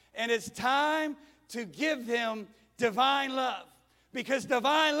 And it's time to give them divine love, because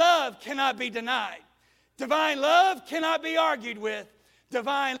divine love cannot be denied. Divine love cannot be argued with.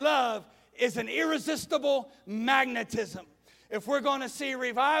 Divine love is an irresistible magnetism. if we're going to see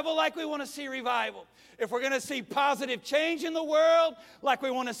revival like we want to see revival, if we're going to see positive change in the world like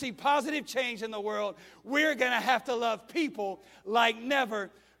we want to see positive change in the world, we're going to have to love people like never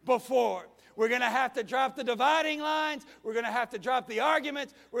before. We're going to have to drop the dividing lines. We're going to have to drop the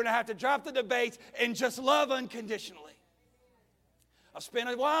arguments. We're going to have to drop the debates and just love unconditionally. I've spent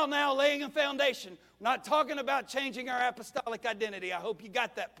a while now laying a foundation. I'm not talking about changing our apostolic identity. I hope you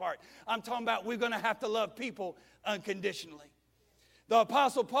got that part. I'm talking about we're going to have to love people unconditionally. The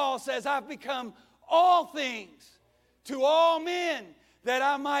Apostle Paul says, I've become all things to all men that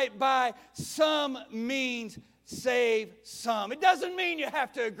I might by some means save some. It doesn't mean you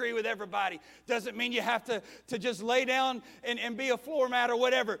have to agree with everybody. Doesn't mean you have to just lay down and be a floor mat or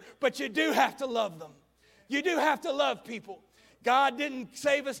whatever. But you do have to love them. You do have to love people. God didn't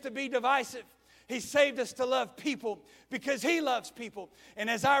save us to be divisive. He saved us to love people because He loves people. And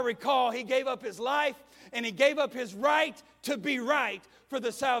as I recall, He gave up His life and He gave up His right to be right for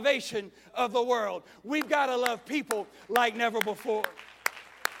the salvation of the world. We've got to love people like never before.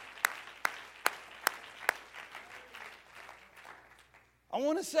 I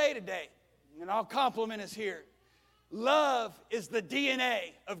want to say today, and I'll compliment us here, love is the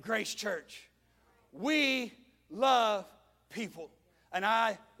DNA of Grace Church. We love people. And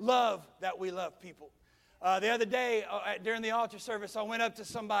I love that we love people. The other day, during the altar service, I went up to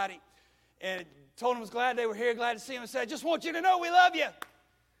somebody and told them I was glad they were here, glad to see them, and said, I just want you to know we love you.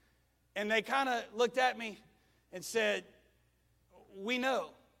 And they kind of looked at me and said, we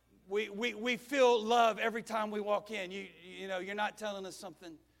know. We feel love every time we walk in. You know, you're not telling us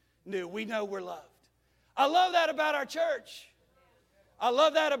something new. We know we're loved. I love that about our church. I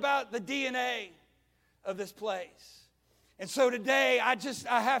love that about the DNA of this place. And so today,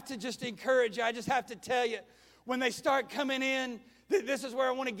 I have to just encourage you. I just have to tell you, when they start coming in, this is where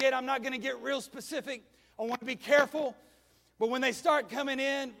I want to get. I'm not going to get real specific. I want to be careful. But when they start coming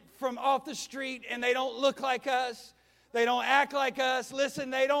in from off the street and they don't look like us, they don't act like us,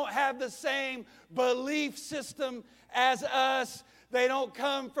 listen, they don't have the same belief system as us. They don't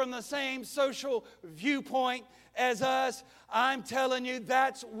come from the same social viewpoint as us. I'm telling you,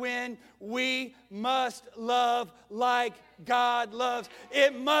 that's when we must love like God loves.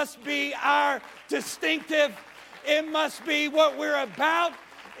 It must be our distinctive. It must be what we're about.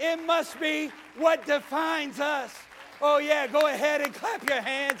 It must be what defines us. Oh yeah, go ahead and clap your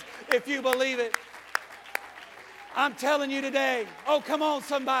hands if you believe it. I'm telling you today. Oh, come on,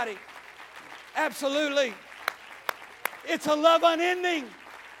 somebody. Absolutely. It's a love unending.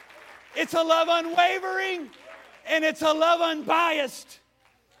 It's a love unwavering. And it's a love unbiased.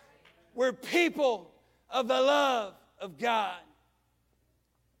 We're people of the love of God.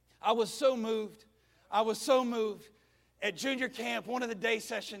 I was so moved. At junior camp, one of the day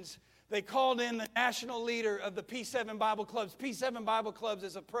sessions, they called in the national leader of the P7 Bible Clubs. P7 Bible Clubs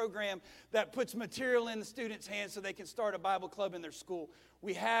is a program that puts material in the students' hands so they can start a Bible club in their school.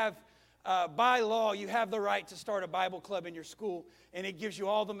 We have, by law, you have the right to start a Bible club in your school, and it gives you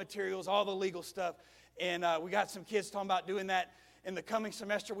all the materials, all the legal stuff. And we got some kids talking about doing that in the coming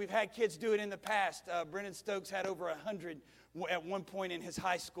semester. We've had kids do it in the past. Brennan Stokes had over 100 at one point in his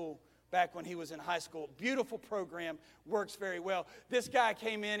high school, back when he was in high school. Beautiful program, works very well. This guy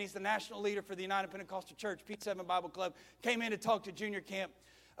came in, he's the national leader for the United Pentecostal Church, P7 Bible Club, came in to talk to junior camp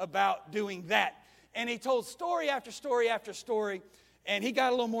about doing that. And he told story after story after story, and he got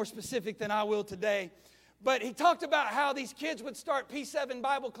a little more specific than I will today. But he talked about how these kids would start P7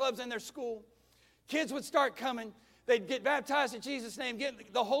 Bible clubs in their school. Kids would start coming. They'd get baptized in Jesus' name,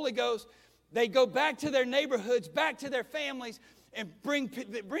 get the Holy Ghost. They'd go back to their neighborhoods, back to their families, and bring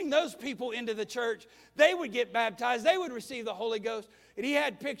those people into the church. They would get baptized. They would receive the Holy Ghost. And he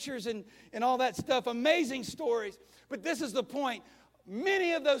had pictures and all that stuff, amazing stories. But this is the point.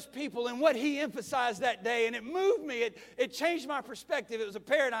 Many of those people, and what he emphasized that day, and it moved me. It changed my perspective. It was a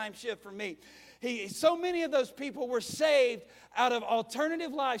paradigm shift for me. So many of those people were saved out of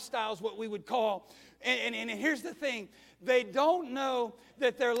alternative lifestyles, what we would call. And here's the thing. They don't know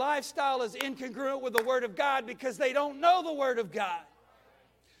that their lifestyle is incongruent with the Word of God because they don't know the Word of God.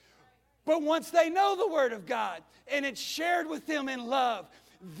 But once they know the Word of God and it's shared with them in love,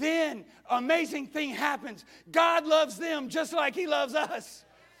 then amazing thing happens. God loves them just like He loves us.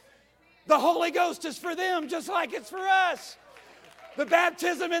 The Holy Ghost is for them just like it's for us. The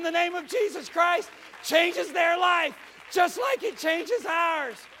baptism in the name of Jesus Christ changes their life just like it changes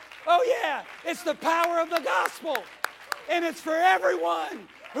ours. Oh yeah, it's the power of the gospel. And it's for everyone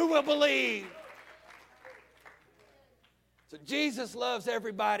who will believe. So Jesus loves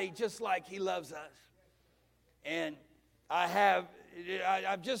everybody just like He loves us. And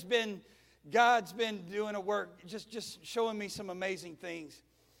I've just been God's been doing a work, just showing me some amazing things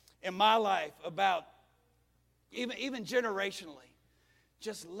in my life about even generationally,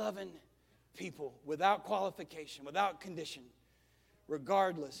 just loving people without qualification, without condition,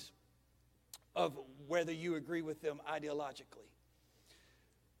 regardless of whether you agree with them ideologically.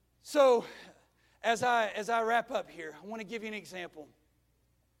 So, as I wrap up here, I want to give you an example.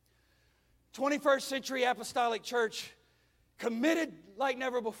 21st century apostolic church, committed like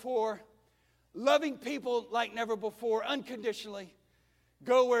never before, loving people like never before, unconditionally,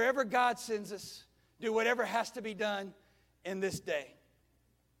 go wherever God sends us, do whatever has to be done in this day.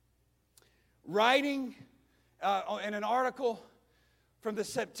 Writing in an article from the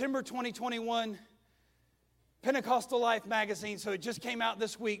September 2021 Pentecostal Life magazine, so it just came out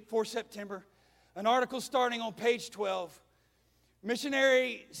this week for September, an article starting on page 12.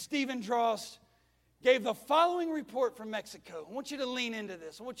 Missionary Stephen Drost gave the following report from Mexico. I want you to lean into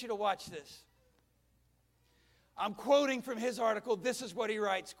this. I want you to watch this. I'm quoting from his article. This is what he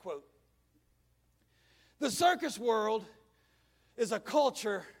writes, quote, "The circus world is a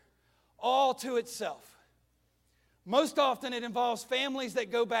culture all to itself. Most often it involves families that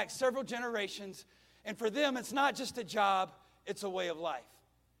go back several generations, and for them it's not just a job, it's a way of life."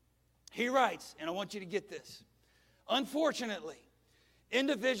 He writes, and I want you to get this, "Unfortunately,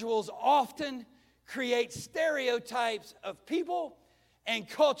 individuals often create stereotypes of people and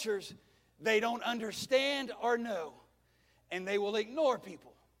cultures they don't understand or know, and they will ignore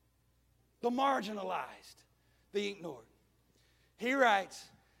people, the marginalized, the ignored." He writes,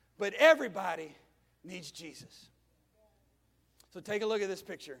 "But everybody needs Jesus." So take a look at this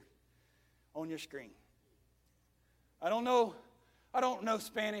picture on your screen. I don't know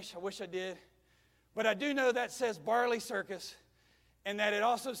Spanish. I wish I did. But I do know that says Barley Circus, and that it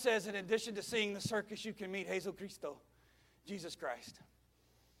also says, in addition to seeing the circus, you can meet Jesucristo, Jesus Christ.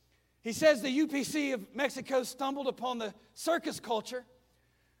 He says the UPC of Mexico stumbled upon the circus culture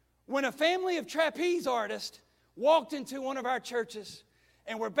when a family of trapeze artists walked into one of our churches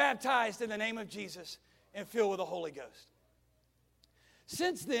and were baptized in the name of Jesus and filled with the Holy Ghost.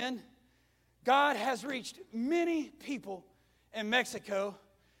 Since then, God has reached many people in Mexico,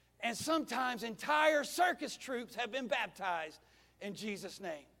 and sometimes entire circus troupes have been baptized in Jesus'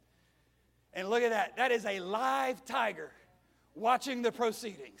 name. And look at that. That is a live tiger watching the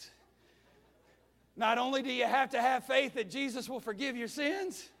proceedings. Not only do you have to have faith that Jesus will forgive your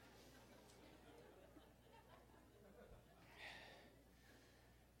sins,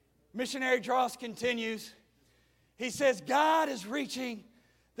 Missionary Drost continues. He says, God is reaching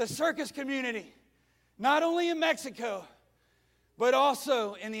the circus community, not only in Mexico, but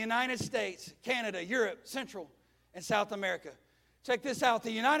also in the United States, Canada, Europe, Central, and South America. Check this out.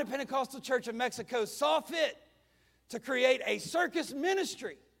 The United Pentecostal Church of Mexico saw fit to create a circus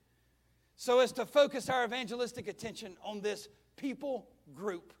ministry so as to focus our evangelistic attention on this people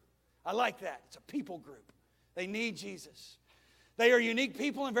group. I like that. It's a people group. They need Jesus. They are unique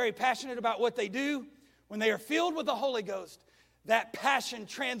people and very passionate about what they do. When they are filled with the Holy Ghost, that passion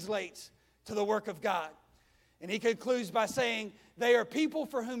translates to the work of God. And he concludes by saying, they are people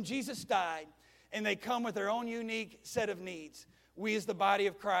for whom Jesus died, and they come with their own unique set of needs. We as the body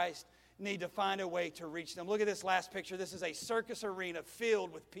of Christ need to find a way to reach them. Look at this last picture. This is a circus arena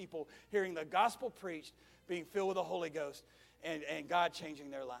filled with people hearing the gospel preached, being filled with the Holy Ghost, and God changing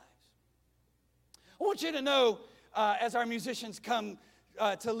their lives. I want you to know, as our musicians come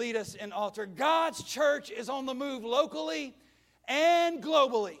to lead us in altar, God's church is on the move locally and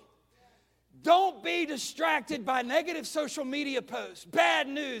globally. Don't be distracted by negative social media posts, bad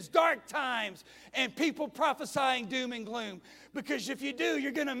news, dark times, and people prophesying doom and gloom. Because if you do,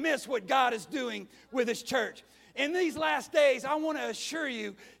 you're going to miss what God is doing with His church. In these last days, I want to assure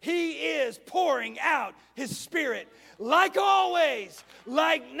you, He is pouring out His Spirit like always,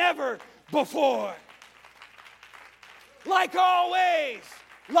 like never before. Like always,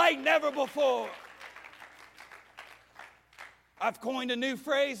 like never before. I've coined a new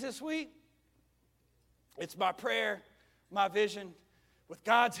phrase this week. It's my prayer, my vision. With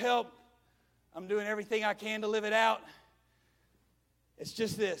God's help, I'm doing everything I can to live it out. It's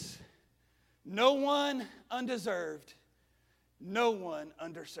just this: no one undeserved, no one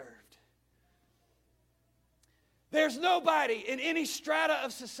underserved. There's nobody in any strata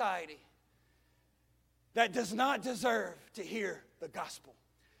of society that does not deserve to hear the gospel,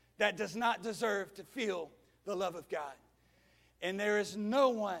 that does not deserve to feel the love of God. And there is no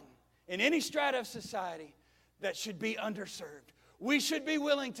one in any strata of society that should be underserved. We should be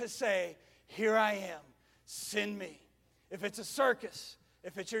willing to say, here I am, send me. If it's a circus,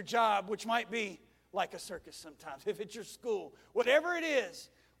 if it's your job, which might be like a circus sometimes, if it's your school, whatever it is,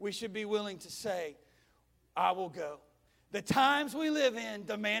 we should be willing to say, I will go. The times we live in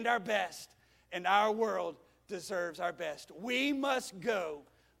demand our best, and our world deserves our best. We must go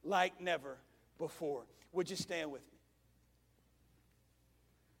like never before. Would you stand with me?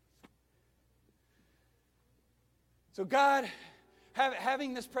 So God,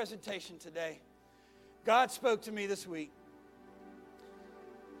 having this presentation today, God spoke to me this week.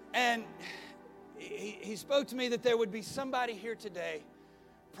 And he spoke to me that there would be somebody here today,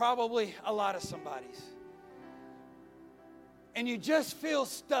 probably a lot of somebodies. And you just feel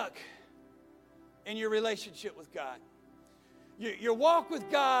stuck in your relationship with God. Your walk with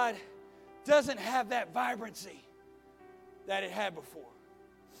God doesn't have that vibrancy that it had before.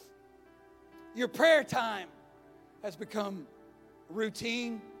 Your prayer time has become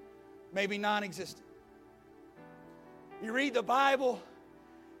routine, maybe non-existent. You read the Bible,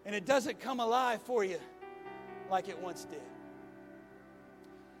 and it doesn't come alive for you like it once did.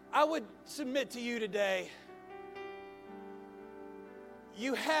 I would submit to you today,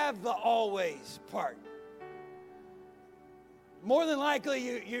 you have the always part. More than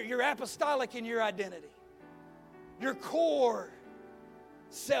likely, you're apostolic in your identity. Your core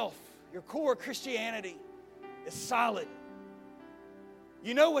self, your core Christianity is solid.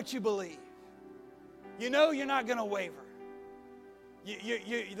 You know what you believe. You know you're not going to waver.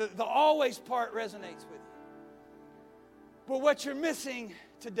 The always part resonates with you. But what you're missing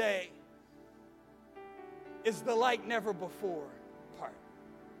today is the like never before part.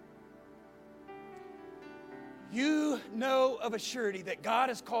 You know of a surety that God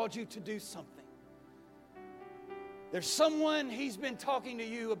has called you to do something. There's someone He's been talking to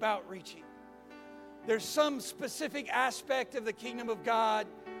you about reaching. There's some specific aspect of the kingdom of God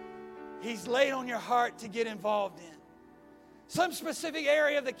He's laid on your heart to get involved in. Some specific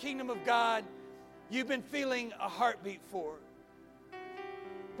area of the kingdom of God you've been feeling a heartbeat for.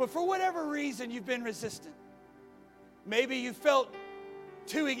 But for whatever reason, you've been resistant. Maybe you felt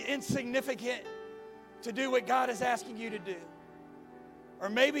too insignificant to do what God is asking you to do. Or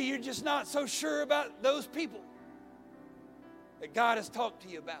maybe you're just not so sure about those people that God has talked to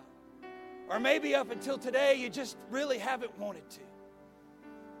you about. Or maybe up until today, you just really haven't wanted to.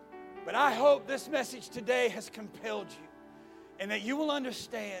 But I hope this message today has compelled you, and that you will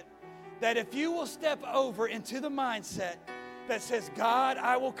understand that if you will step over into the mindset that says, God,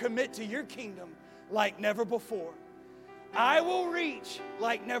 I will commit to your kingdom like never before. I will reach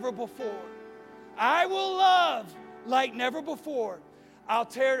like never before. I will love like never before. I'll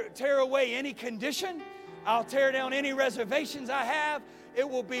tear away any condition. I'll tear down any reservations I have. It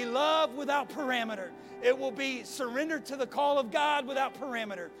will be love without parameter. It will be surrender to the call of God without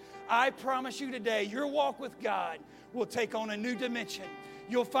parameter. I promise you today, your walk with God will take on a new dimension.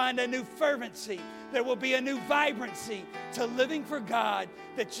 You'll find a new fervency. There will be a new vibrancy to living for God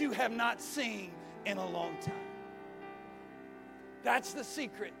that you have not seen in a long time. That's the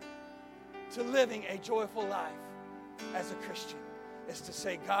secret to living a joyful life as a Christian, is to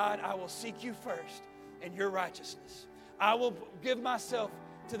say, God, I will seek you first in your righteousness. I will give myself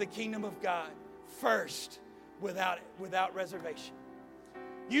to the kingdom of God first without reservation.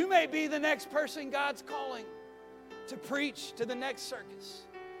 You may be the next person God's calling to preach to the next circus.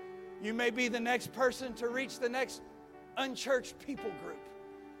 You may be the next person to reach the next unchurched people group.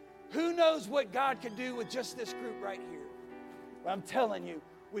 Who knows what God could do with just this group right here? But I'm telling you,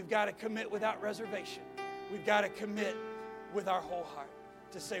 we've got to commit without reservation. We've got to commit with our whole heart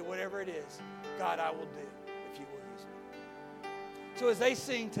to say whatever it is, God, I will do if you will use me. So as they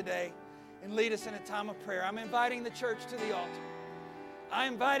sing today and lead us in a time of prayer, I'm inviting the church to the altar.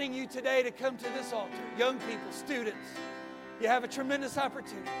 I'm inviting you today to come to this altar. Young people, students, you have a tremendous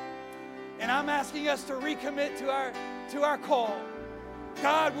opportunity. And I'm asking us to recommit to our call.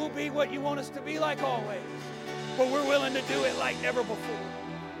 God will be what you want us to be like always, but we're willing to do it like never before.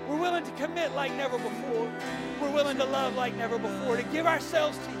 We're willing to commit like never before. We're willing to love like never before, to give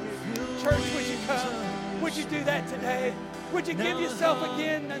ourselves to you. Church, would you come? Would you do that today? Would you give yourself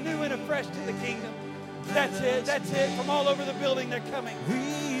again anew and afresh to the kingdom? That's it. That's it. From all over the building, they're coming.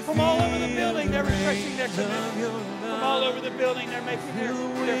 From all over the building, they're refreshing their commitment. From all over the building, they're making their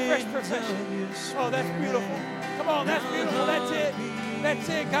fresh profession. Oh, that's beautiful. Come on, that's beautiful. That's it. That's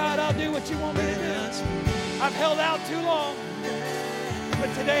it. God, I'll do what you want me to do. I've held out too long.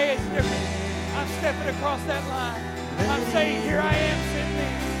 But today it's different. I'm stepping across that line. I'm saying, here I am, send me.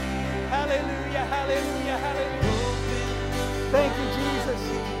 Hallelujah, hallelujah, hallelujah. Thank you, Jesus.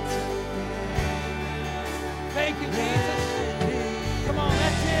 Thank you, Jesus. Come on,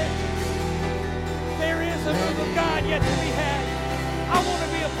 that's it. There is a move of God yet to be had. I want to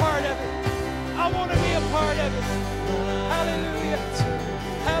be a part of it. I want to be a part of it. Hallelujah.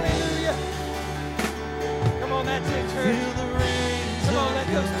 Hallelujah.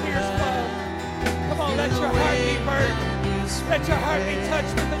 those tears flow. Come on, let your heart be burdened. Let your heart be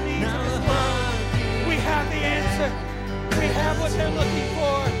touched with the needs of this world. We have the answer. We have what they're looking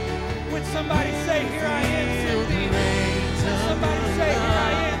for. When somebody say, here I am, send me. When somebody say, here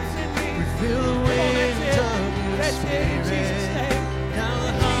I am.